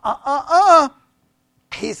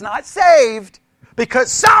 he's not saved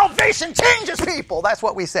because salvation changes people. That's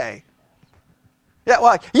what we say.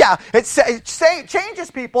 It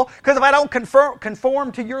changes people because if I don't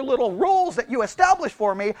conform to your little rules that you establish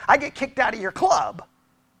for me, I get kicked out of your club.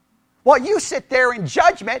 While you sit there in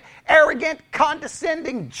judgment, arrogant,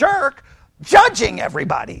 condescending jerk, judging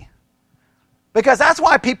everybody. Because that's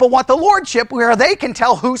why people want the lordship where they can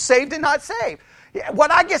tell who's saved and not saved.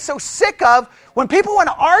 What I get so sick of, when people want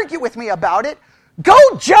to argue with me about it, go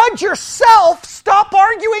judge yourself, stop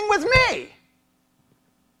arguing with me.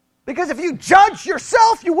 Because if you judge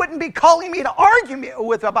yourself, you wouldn't be calling me to argue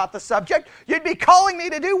with about the subject. You'd be calling me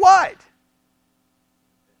to do what?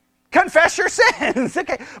 Confess your sins.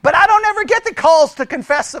 Okay. But I don't ever get the calls to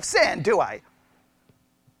confess of sin, do I?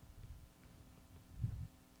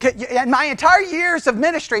 In my entire years of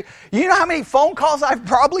ministry, you know how many phone calls I've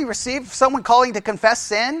probably received from someone calling to confess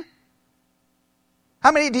sin?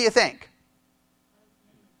 How many do you think?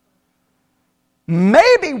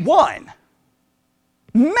 Maybe one.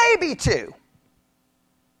 Maybe two.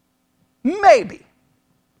 Maybe.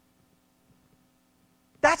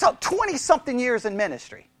 That's 20-something years in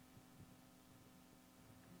ministry.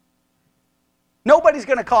 Nobody's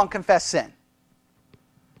going to call and confess sin.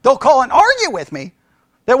 They'll call and argue with me.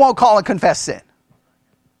 They won't call and confess sin.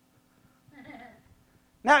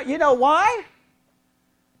 Now, you know why?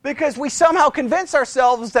 Because we somehow convince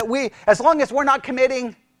ourselves that as long as we're not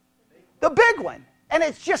committing the big one. And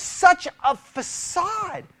it's just such a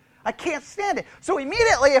facade. I can't stand it. So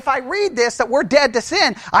immediately, if I read this, that we're dead to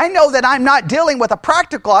sin, I know that I'm not dealing with a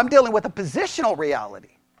practical, I'm dealing with a positional reality.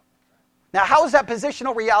 Now, how does that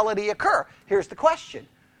positional reality occur? Here's the question.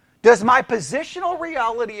 Does my positional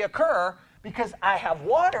reality occur because I have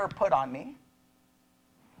water put on me?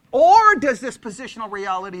 Or does this positional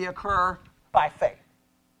reality occur by faith?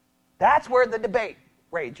 That's where the debate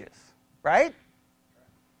rages, right?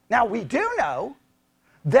 Now, we do know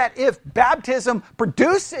that if baptism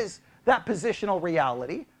produces that positional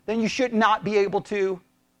reality, then you should not be able to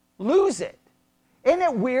lose it. Isn't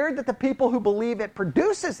it weird that the people who believe it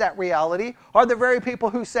produces that reality are the very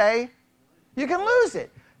people who say you can lose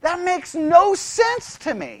it? That makes no sense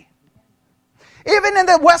to me. Even in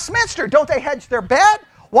the Westminster, don't they hedge their bet?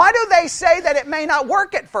 Why do they say that it may not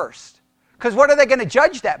work at first? Because what are they going to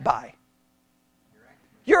judge that by?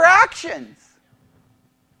 Your actions.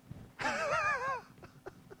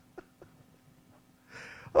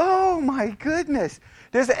 Oh my goodness.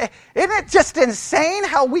 Isn't it just insane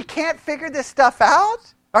how we can't figure this stuff out?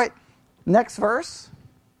 All right, next verse.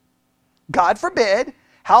 God forbid,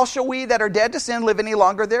 how shall we that are dead to sin live any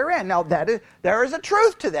longer therein? Now there is a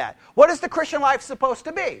truth to that. What is the Christian life supposed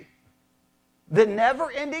to be? The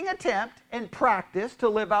never-ending attempt and practice to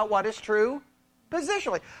live out what is true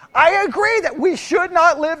positionally. I agree that we should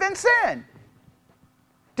not live in sin.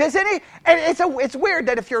 And it's weird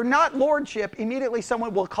that if you're not lordship, immediately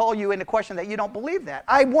someone will call you into question that you don't believe that.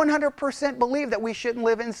 I 100% believe that we shouldn't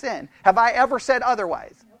live in sin. Have I ever said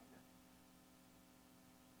otherwise?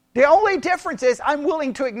 The only difference is I'm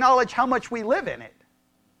willing to acknowledge how much we live in it.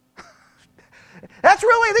 That's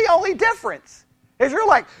really the only difference. Is you're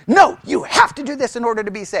like, no, you have to do this in order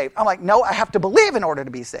to be saved. I'm like, no, I have to believe in order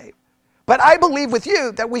to be saved. But I believe with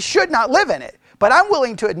you that we should not live in it. But I'm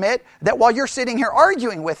willing to admit that while you're sitting here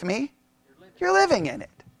arguing with me, you're living in it.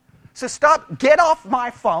 So get off my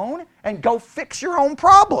phone and go fix your own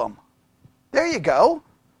problem. There you go.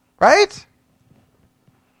 Right?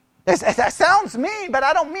 That sounds mean, but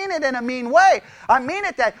I don't mean it in a mean way. I mean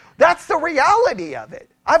it that's the reality of it.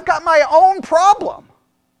 I've got my own problem.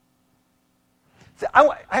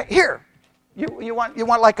 Here, you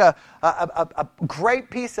want like a great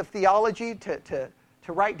piece of theology to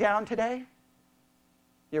write down today?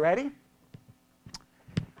 You ready?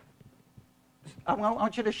 I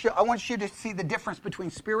want you to see the difference between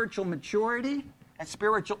spiritual maturity and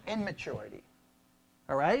spiritual immaturity.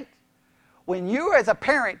 All right? When you as a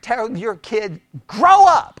parent tell your kid, grow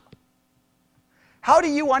up, how do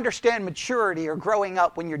you understand maturity or growing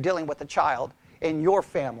up when you're dealing with a child in your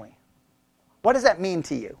family? What does that mean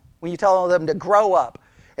to you when you tell them to grow up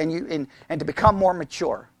and to become more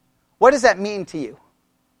mature? What does that mean to you?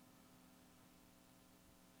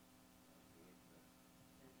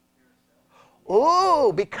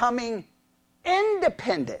 Oh, becoming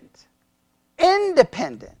independent.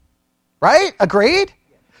 Independent. Right? Agreed?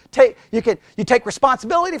 You take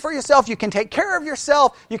responsibility for yourself. You can take care of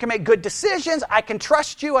yourself. You can make good decisions. I can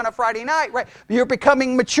trust you on a Friday night. Right? You're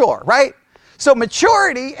becoming mature. Right? So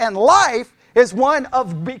maturity in life is one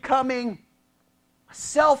of becoming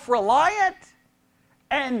self-reliant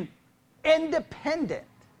and independent.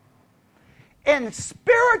 In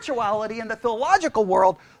spirituality, in the theological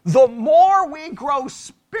world, the more we grow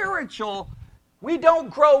spiritual, we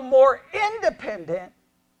don't grow more independent.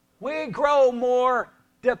 We grow more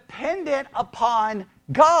dependent upon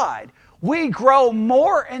God. We grow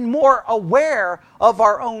more and more aware of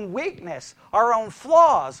our own weakness, our own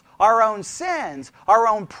flaws, our own sins, our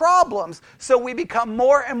own problems. So we become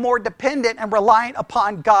more and more dependent and reliant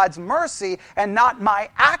upon God's mercy and not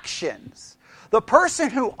my actions. The person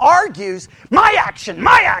who argues, my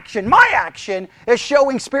action, is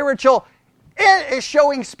showing spiritual is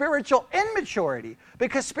showing spiritual immaturity.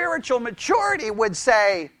 Because spiritual maturity would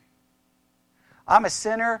say, I'm a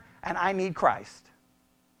sinner and I need Christ.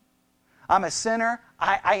 I'm a sinner.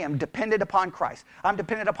 I am dependent upon Christ. I'm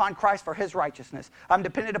dependent upon Christ for His righteousness. I'm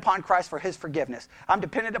dependent upon Christ for His forgiveness. I'm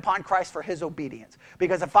dependent upon Christ for His obedience.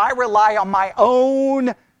 Because if I rely on my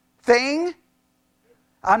own thing,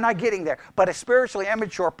 I'm not getting there. But a spiritually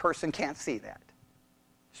immature person can't see that.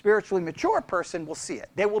 Spiritually mature person will see it.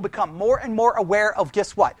 They will become more and more aware of,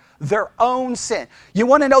 guess what? Their own sin. You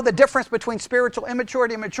want to know the difference between spiritual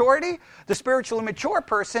immaturity and maturity? The spiritually mature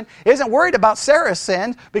person isn't worried about Sarah's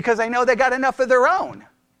sin because they know they got enough of their own.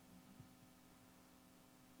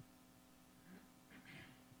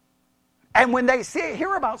 And when they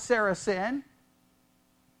hear about Sarah's sin,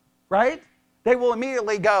 right, they will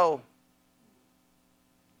immediately go,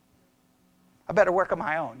 I better work on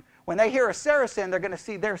my own. When they hear of Sarah's sin, they're going to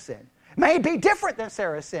see their sin. It may be different than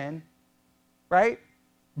Sarah's sin, right?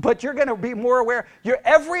 But you're going to be more aware.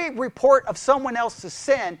 Every report of someone else's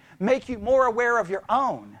sin make you more aware of your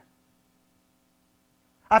own.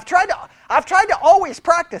 I've tried to always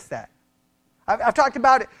practice that. I've talked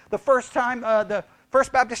about it the first time, the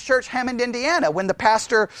First Baptist Church, Hammond, Indiana, when the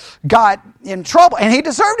pastor got in trouble. And he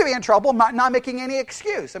deserved to be in trouble, not making any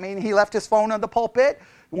excuse. I mean, he left his phone on the pulpit.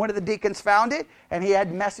 One of the deacons found it, and he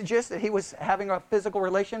had messages that he was having a physical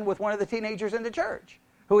relation with one of the teenagers in the church,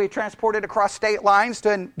 who he transported across state lines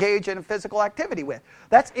to engage in physical activity with.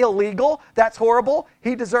 That's illegal. That's horrible.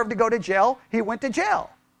 He deserved to go to jail. He went to jail.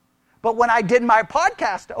 But when I did my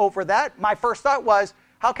podcast over that, my first thought was,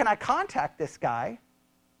 how can I contact this guy?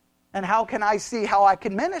 And how can I see how I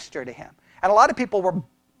can minister to him? And a lot of people were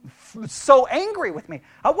so angry with me.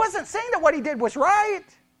 I wasn't saying that what he did was right.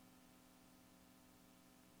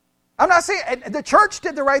 I'm not saying, the church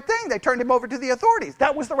did the right thing. They turned him over to the authorities.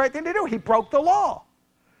 That was the right thing to do. He broke the law.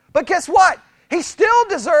 But guess what? He still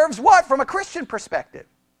deserves what from a Christian perspective?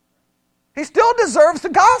 He still deserves the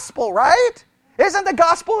gospel, right? Isn't the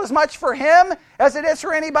gospel as much for him as it is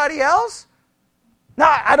for anybody else?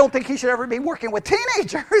 Now, I don't think he should ever be working with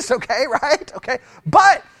teenagers, okay, right? Okay.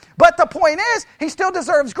 But the point is, he still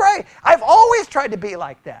deserves grace. I've always tried to be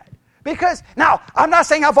like that. Because, now, I'm not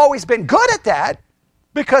saying I've always been good at that,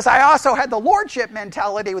 because I also had the lordship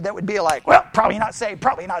mentality that would be like, well, probably not saved,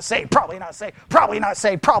 probably not saved, probably not saved, probably not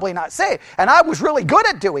saved, probably not saved. And I was really good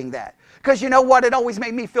at doing that. Because you know what it always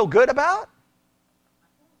made me feel good about?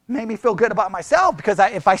 It made me feel good about myself, because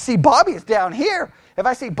if I see Bobby's down here, then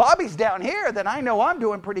I know I'm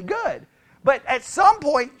doing pretty good. But at some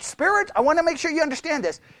point, I want to make sure you understand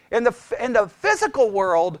this. In the physical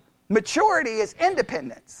world, maturity is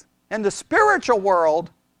independence. In the spiritual world,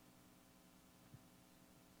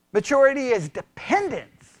 maturity is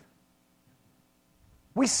dependence.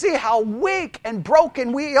 We see how weak and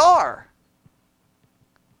broken we are.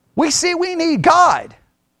 We see we need God.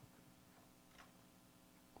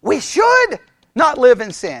 We should not live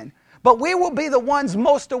in sin, but we will be the ones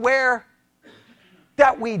most aware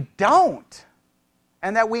that we don't,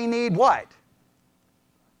 and that we need what?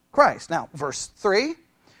 Christ. Now, verse 3.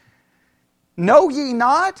 Know ye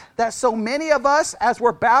not that so many of us, as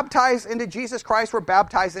were baptized into Jesus Christ, were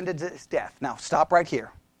baptized into His death? Now, stop right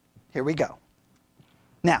here. Here we go.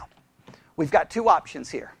 Now, we've got two options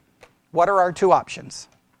here. What are our two options?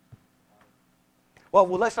 Well,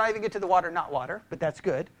 let's not even get to the water, not water, but that's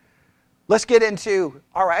good. Let's get into,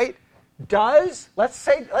 all right, let's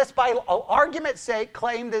by argument's sake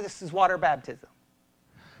claim that this is water baptism.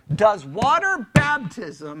 Does water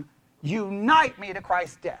baptism unite me to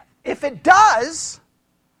Christ's death? If it does,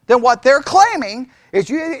 then what they're claiming is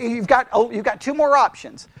you've got two more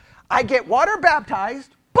options. I get water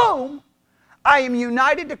baptized, boom, I am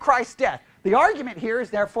united to Christ's death. The argument here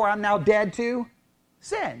is, therefore, I'm now dead to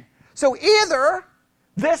sin. So either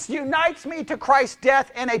this unites me to Christ's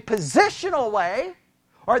death in a positional way,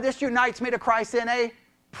 or this unites me to Christ in a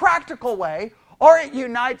practical way, or it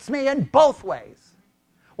unites me in both ways.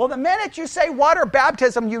 Well, the minute you say water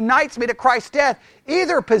baptism unites me to Christ's death,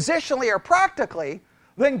 either positionally or practically,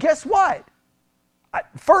 then guess what?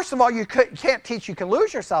 First of all, you can't teach you can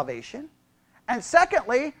lose your salvation. And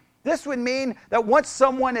secondly, this would mean that once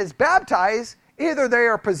someone is baptized, either they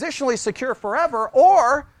are positionally secure forever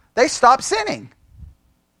or they stop sinning.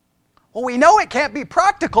 Well, we know it can't be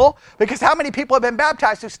practical, because how many people have been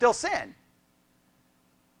baptized who still sin?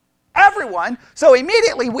 Everyone. So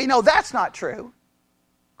immediately we know that's not true.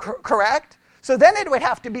 Correct? So then it would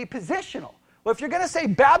have to be positional. Well, if you're going to say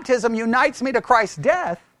baptism unites me to Christ's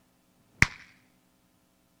death,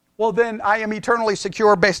 well, then I am eternally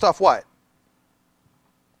secure based off what?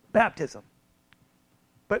 Baptism.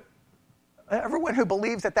 But everyone who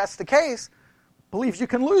believes that that's the case believes you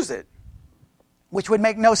can lose it, which would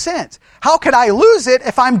make no sense. How could I lose it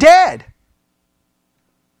if I'm dead?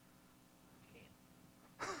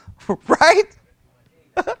 Right?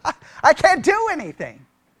 I can't do anything.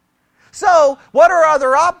 So, what are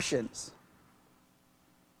other options?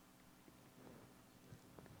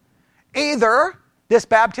 Either this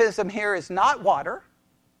baptism here is not water,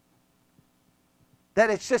 that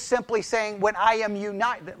it's just simply saying when I am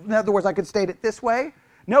united. In other words, I could state it this way.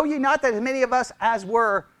 Know ye not that as many of us as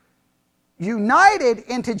were united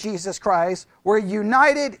into Jesus Christ were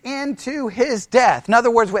united into his death. In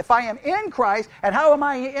other words, if I am in Christ, and how am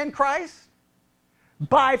I in Christ?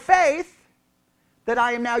 By faith, that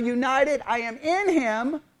I am now united, I am in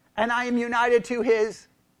him, and I am united to his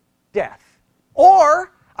death.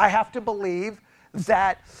 Or I have to believe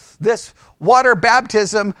that this water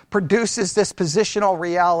baptism produces this positional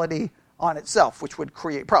reality on itself, which would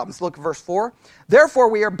create problems. Look at verse 4. Therefore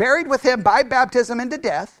we are buried with him by baptism into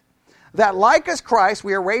death, that like as Christ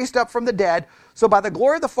we are raised up from the dead, so by the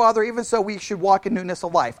glory of the Father, even so we should walk in newness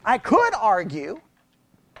of life. I could argue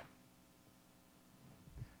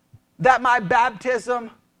that my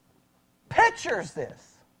baptism pictures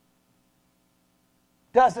this,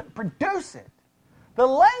 doesn't produce it. The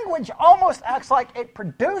language almost acts like it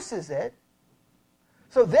produces it.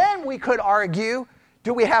 So then we could argue,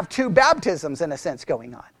 do we have two baptisms in a sense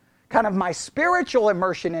going on? Kind of my spiritual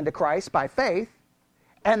immersion into Christ by faith,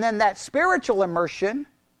 and then that spiritual immersion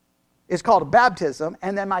is called a baptism,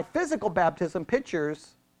 and then my physical baptism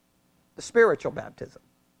pictures the spiritual baptism.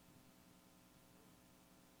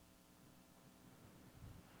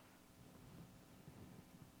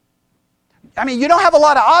 I mean, you don't have a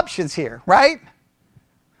lot of options here, right?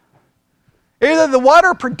 Either the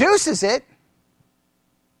water produces it,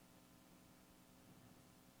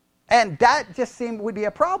 and that just would be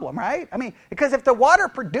a problem, right? I mean, because if the water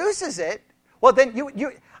produces it, well, then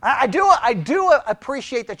I do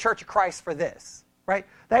appreciate the Church of Christ for this, right?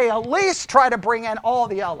 They at least try to bring in all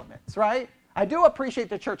the elements, right? I do appreciate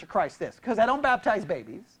the Church of Christ this, because I don't baptize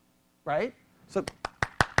babies, right? So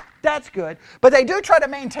that's good. But they do try to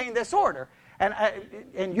maintain this order.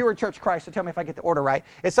 And you were Church of Christ, so tell me if I get the order right.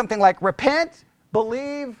 It's something like repent,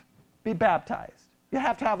 believe, be baptized. You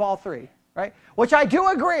have to have all three, right? Which I do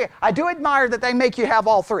agree. I do admire that they make you have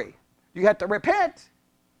all three. You got to repent,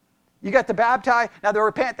 you got to baptize. Now, the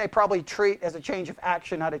repent they probably treat as a change of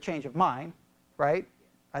action, not a change of mind, right?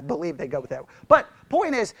 I believe they go with that. But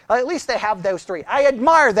point is, at least they have those three. I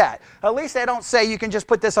admire that. At least they don't say you can just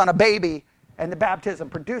put this on a baby and the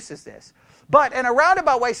baptism produces this. But in a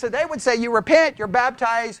roundabout way, so they would say you repent, you're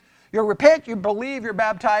baptized, you repent, you believe, you're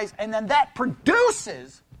baptized, and then that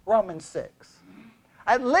produces Romans 6.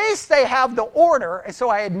 At least they have the order, and so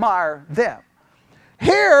I admire them.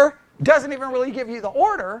 Here, doesn't even really give you the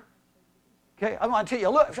order, okay, until you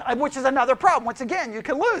lose, which is another problem. Once again, you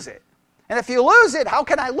can lose it. And if you lose it, how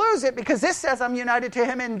can I lose it? Because this says I'm united to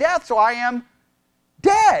him in death, so I am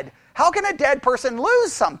dead. How can a dead person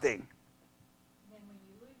lose something?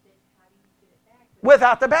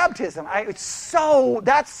 Without the baptism.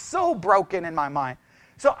 That's so broken in my mind.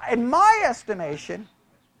 So in my estimation,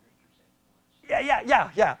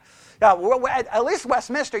 yeah. At least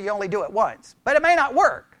Westminster, you only do it once. But it may not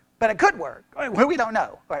work. But it could work. We don't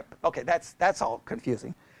know. Right. Okay, that's all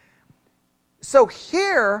confusing. So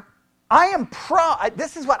here,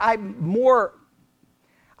 this is what I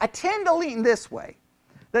tend to lean this way.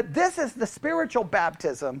 That this is the spiritual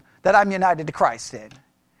baptism that I'm united to Christ in.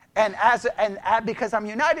 And because I'm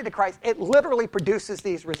united to Christ, it literally produces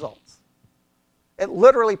these results. It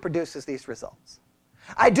literally produces these results.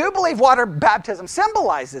 I do believe water baptism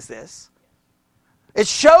symbolizes this. It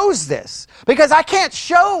shows this. Because I can't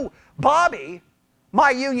show Bobby my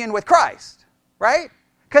union with Christ, right?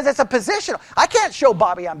 Because it's a positional. I can't show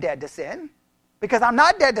Bobby I'm dead to sin, because I'm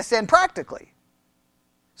not dead to sin practically.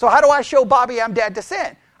 So how do I show Bobby I'm dead to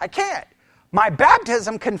sin? I can't. My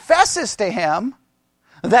baptism confesses to him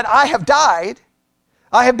that I have died,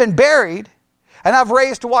 I have been buried, and I've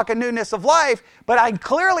raised to walk in newness of life, but I'm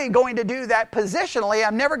clearly going to do that positionally.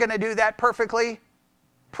 I'm never going to do that perfectly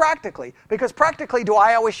practically. Because practically, do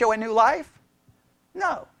I always show a new life?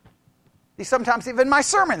 No. Sometimes even in my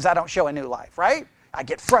sermons, I don't show a new life, right? I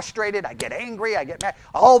get frustrated, I get angry, I get mad.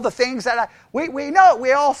 All the things that we know,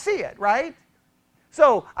 we all see it, right?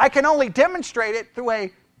 So I can only demonstrate it through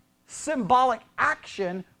a symbolic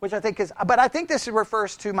action, which I think is, but I think this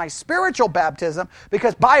refers to my spiritual baptism,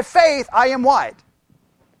 because by faith I am what?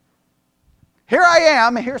 Here I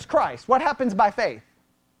am, and here's Christ. What happens by faith?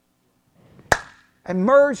 I'm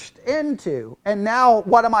merged into, and now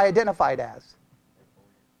what am I identified as?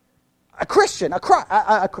 a Christian.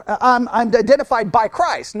 I'm identified by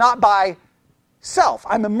Christ, not by self.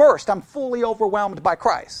 I'm immersed. I'm fully overwhelmed by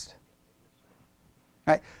Christ.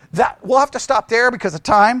 Right? That we'll have to stop there because of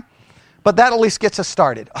time, but that at least gets us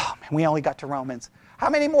started. Oh man, we only got to Romans. How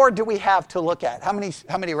many more do we have to look at? How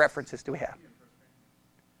many references do we have?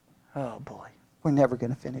 Oh boy, we're never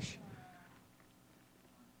going to finish.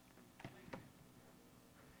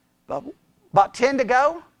 About 10 to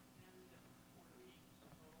go.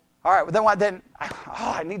 All right, well, then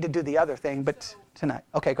I need to do the other thing, but tonight.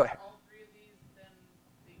 Okay, go ahead. All three of these, then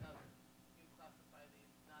the other. You classify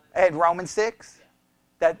these not as... And Romans 6,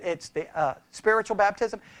 that it's the spiritual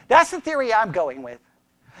baptism. That's the theory I'm going with.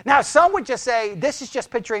 Now, some would just say this is just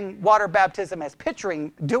picturing water baptism as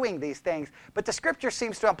picturing doing these things, but the Scripture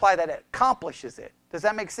seems to imply that it accomplishes it. Does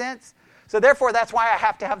that make sense? So therefore, that's why I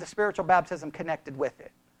have to have the spiritual baptism connected with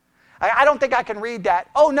it. I don't think I can read that,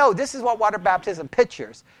 oh no, this is what water baptism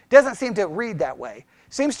pictures. It doesn't seem to read that way.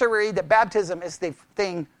 It seems to read that baptism is the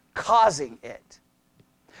thing causing it.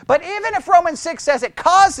 But even if Romans 6 says it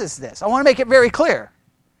causes this, I want to make it very clear.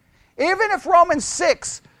 Even if Romans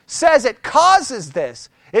 6 says it causes this,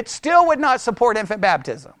 it still would not support infant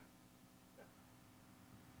baptism.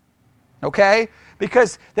 Okay?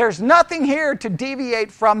 Because there's nothing here to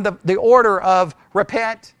deviate from the order of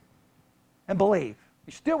repent and believe.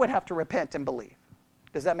 You still would have to repent and believe.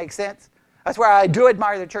 Does that make sense? That's why I do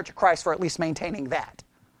admire the Church of Christ for at least maintaining that.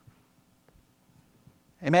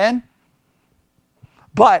 Amen?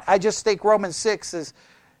 But I just think Romans 6 is...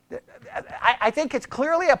 I think it's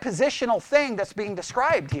clearly a positional thing that's being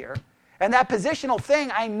described here. And that positional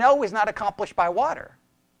thing I know is not accomplished by water.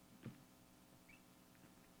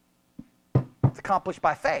 It's accomplished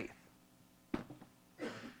by faith.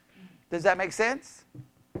 Does that make sense?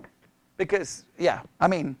 Because, yeah.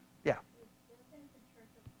 Doesn't the Church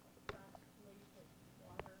of God believe that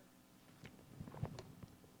water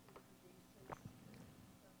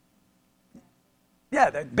Yeah,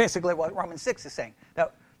 that's basically what Romans 6 is saying.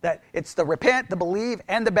 That it's the repent, the believe,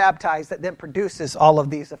 and the baptize that then produces all of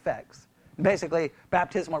these effects. Basically,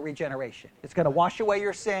 baptismal regeneration. It's going to wash away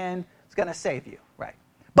your sin. It's going to save you, right?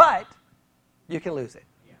 But you can lose it.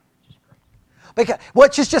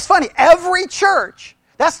 Which is just funny. Every church,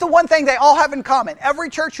 that's the one thing they all have in common. Every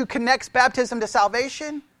church who connects baptism to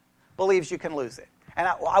salvation believes you can lose it. And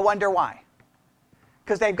I wonder why.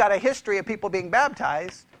 Because they've got a history of people being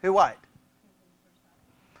baptized who what?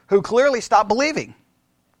 Who clearly stop believing.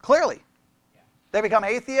 Clearly. They become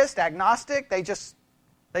atheist, agnostic. They just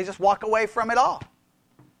walk away from it all.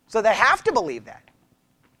 So they have to believe that.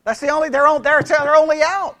 That's the only, they're only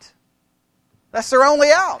out. That's their only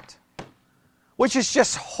out. Which is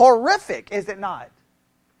just horrific, is it not?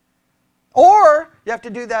 Or you have to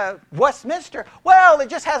do the Westminster. Well, it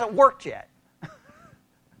just hasn't worked yet. It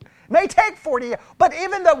may take 40 years. But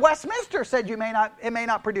even the Westminster said it may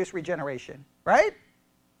not produce regeneration. Right?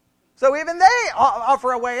 So even they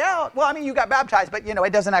offer a way out. Well, I mean, you got baptized, but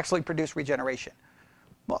it doesn't actually produce regeneration.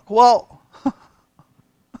 Well,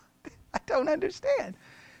 I don't understand.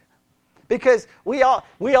 Because we all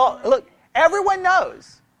look, everyone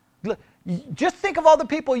knows. Look, just think of all the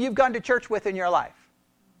people you've gone to church with in your life.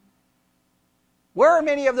 Where are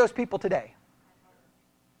many of those people today?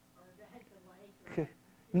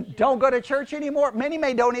 Don't go to church anymore.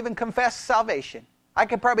 Many don't even confess salvation. I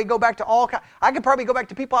could probably go back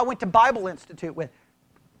to people I went to Bible Institute with.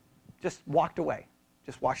 Just walked away.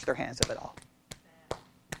 Just washed their hands of it all.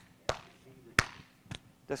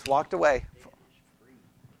 Just walked away.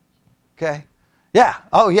 Okay. Yeah.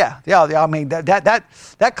 Oh, yeah. Yeah. I mean,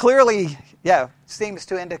 that clearly, seems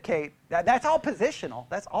to indicate that's all positional.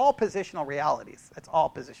 That's all positional realities. That's all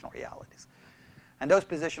positional realities. And those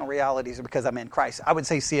positional realities are because I'm in Christ. I would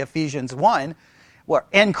say see Ephesians 1, where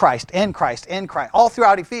in Christ, in Christ, in Christ. All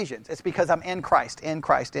throughout Ephesians, it's because I'm in Christ, in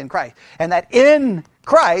Christ, in Christ. And that in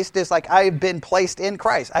Christ is like I've been placed in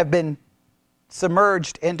Christ. I've been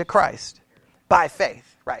submerged into Christ by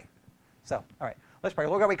faith. Right. So, all right. Let's pray.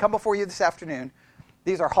 Lord God, we come before you this afternoon.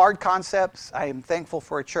 These are hard concepts. I am thankful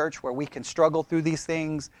for a church where we can struggle through these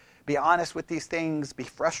things, be honest with these things, be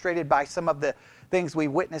frustrated by some of the things we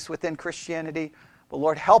witness within Christianity. But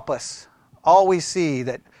Lord, help us always see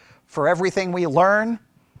that for everything we learn,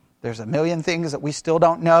 there's a million things that we still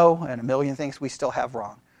don't know and a million things we still have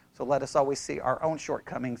wrong. So let us always see our own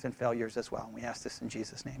shortcomings and failures as well. And we ask this in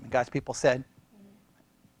Jesus' name. And God's people said...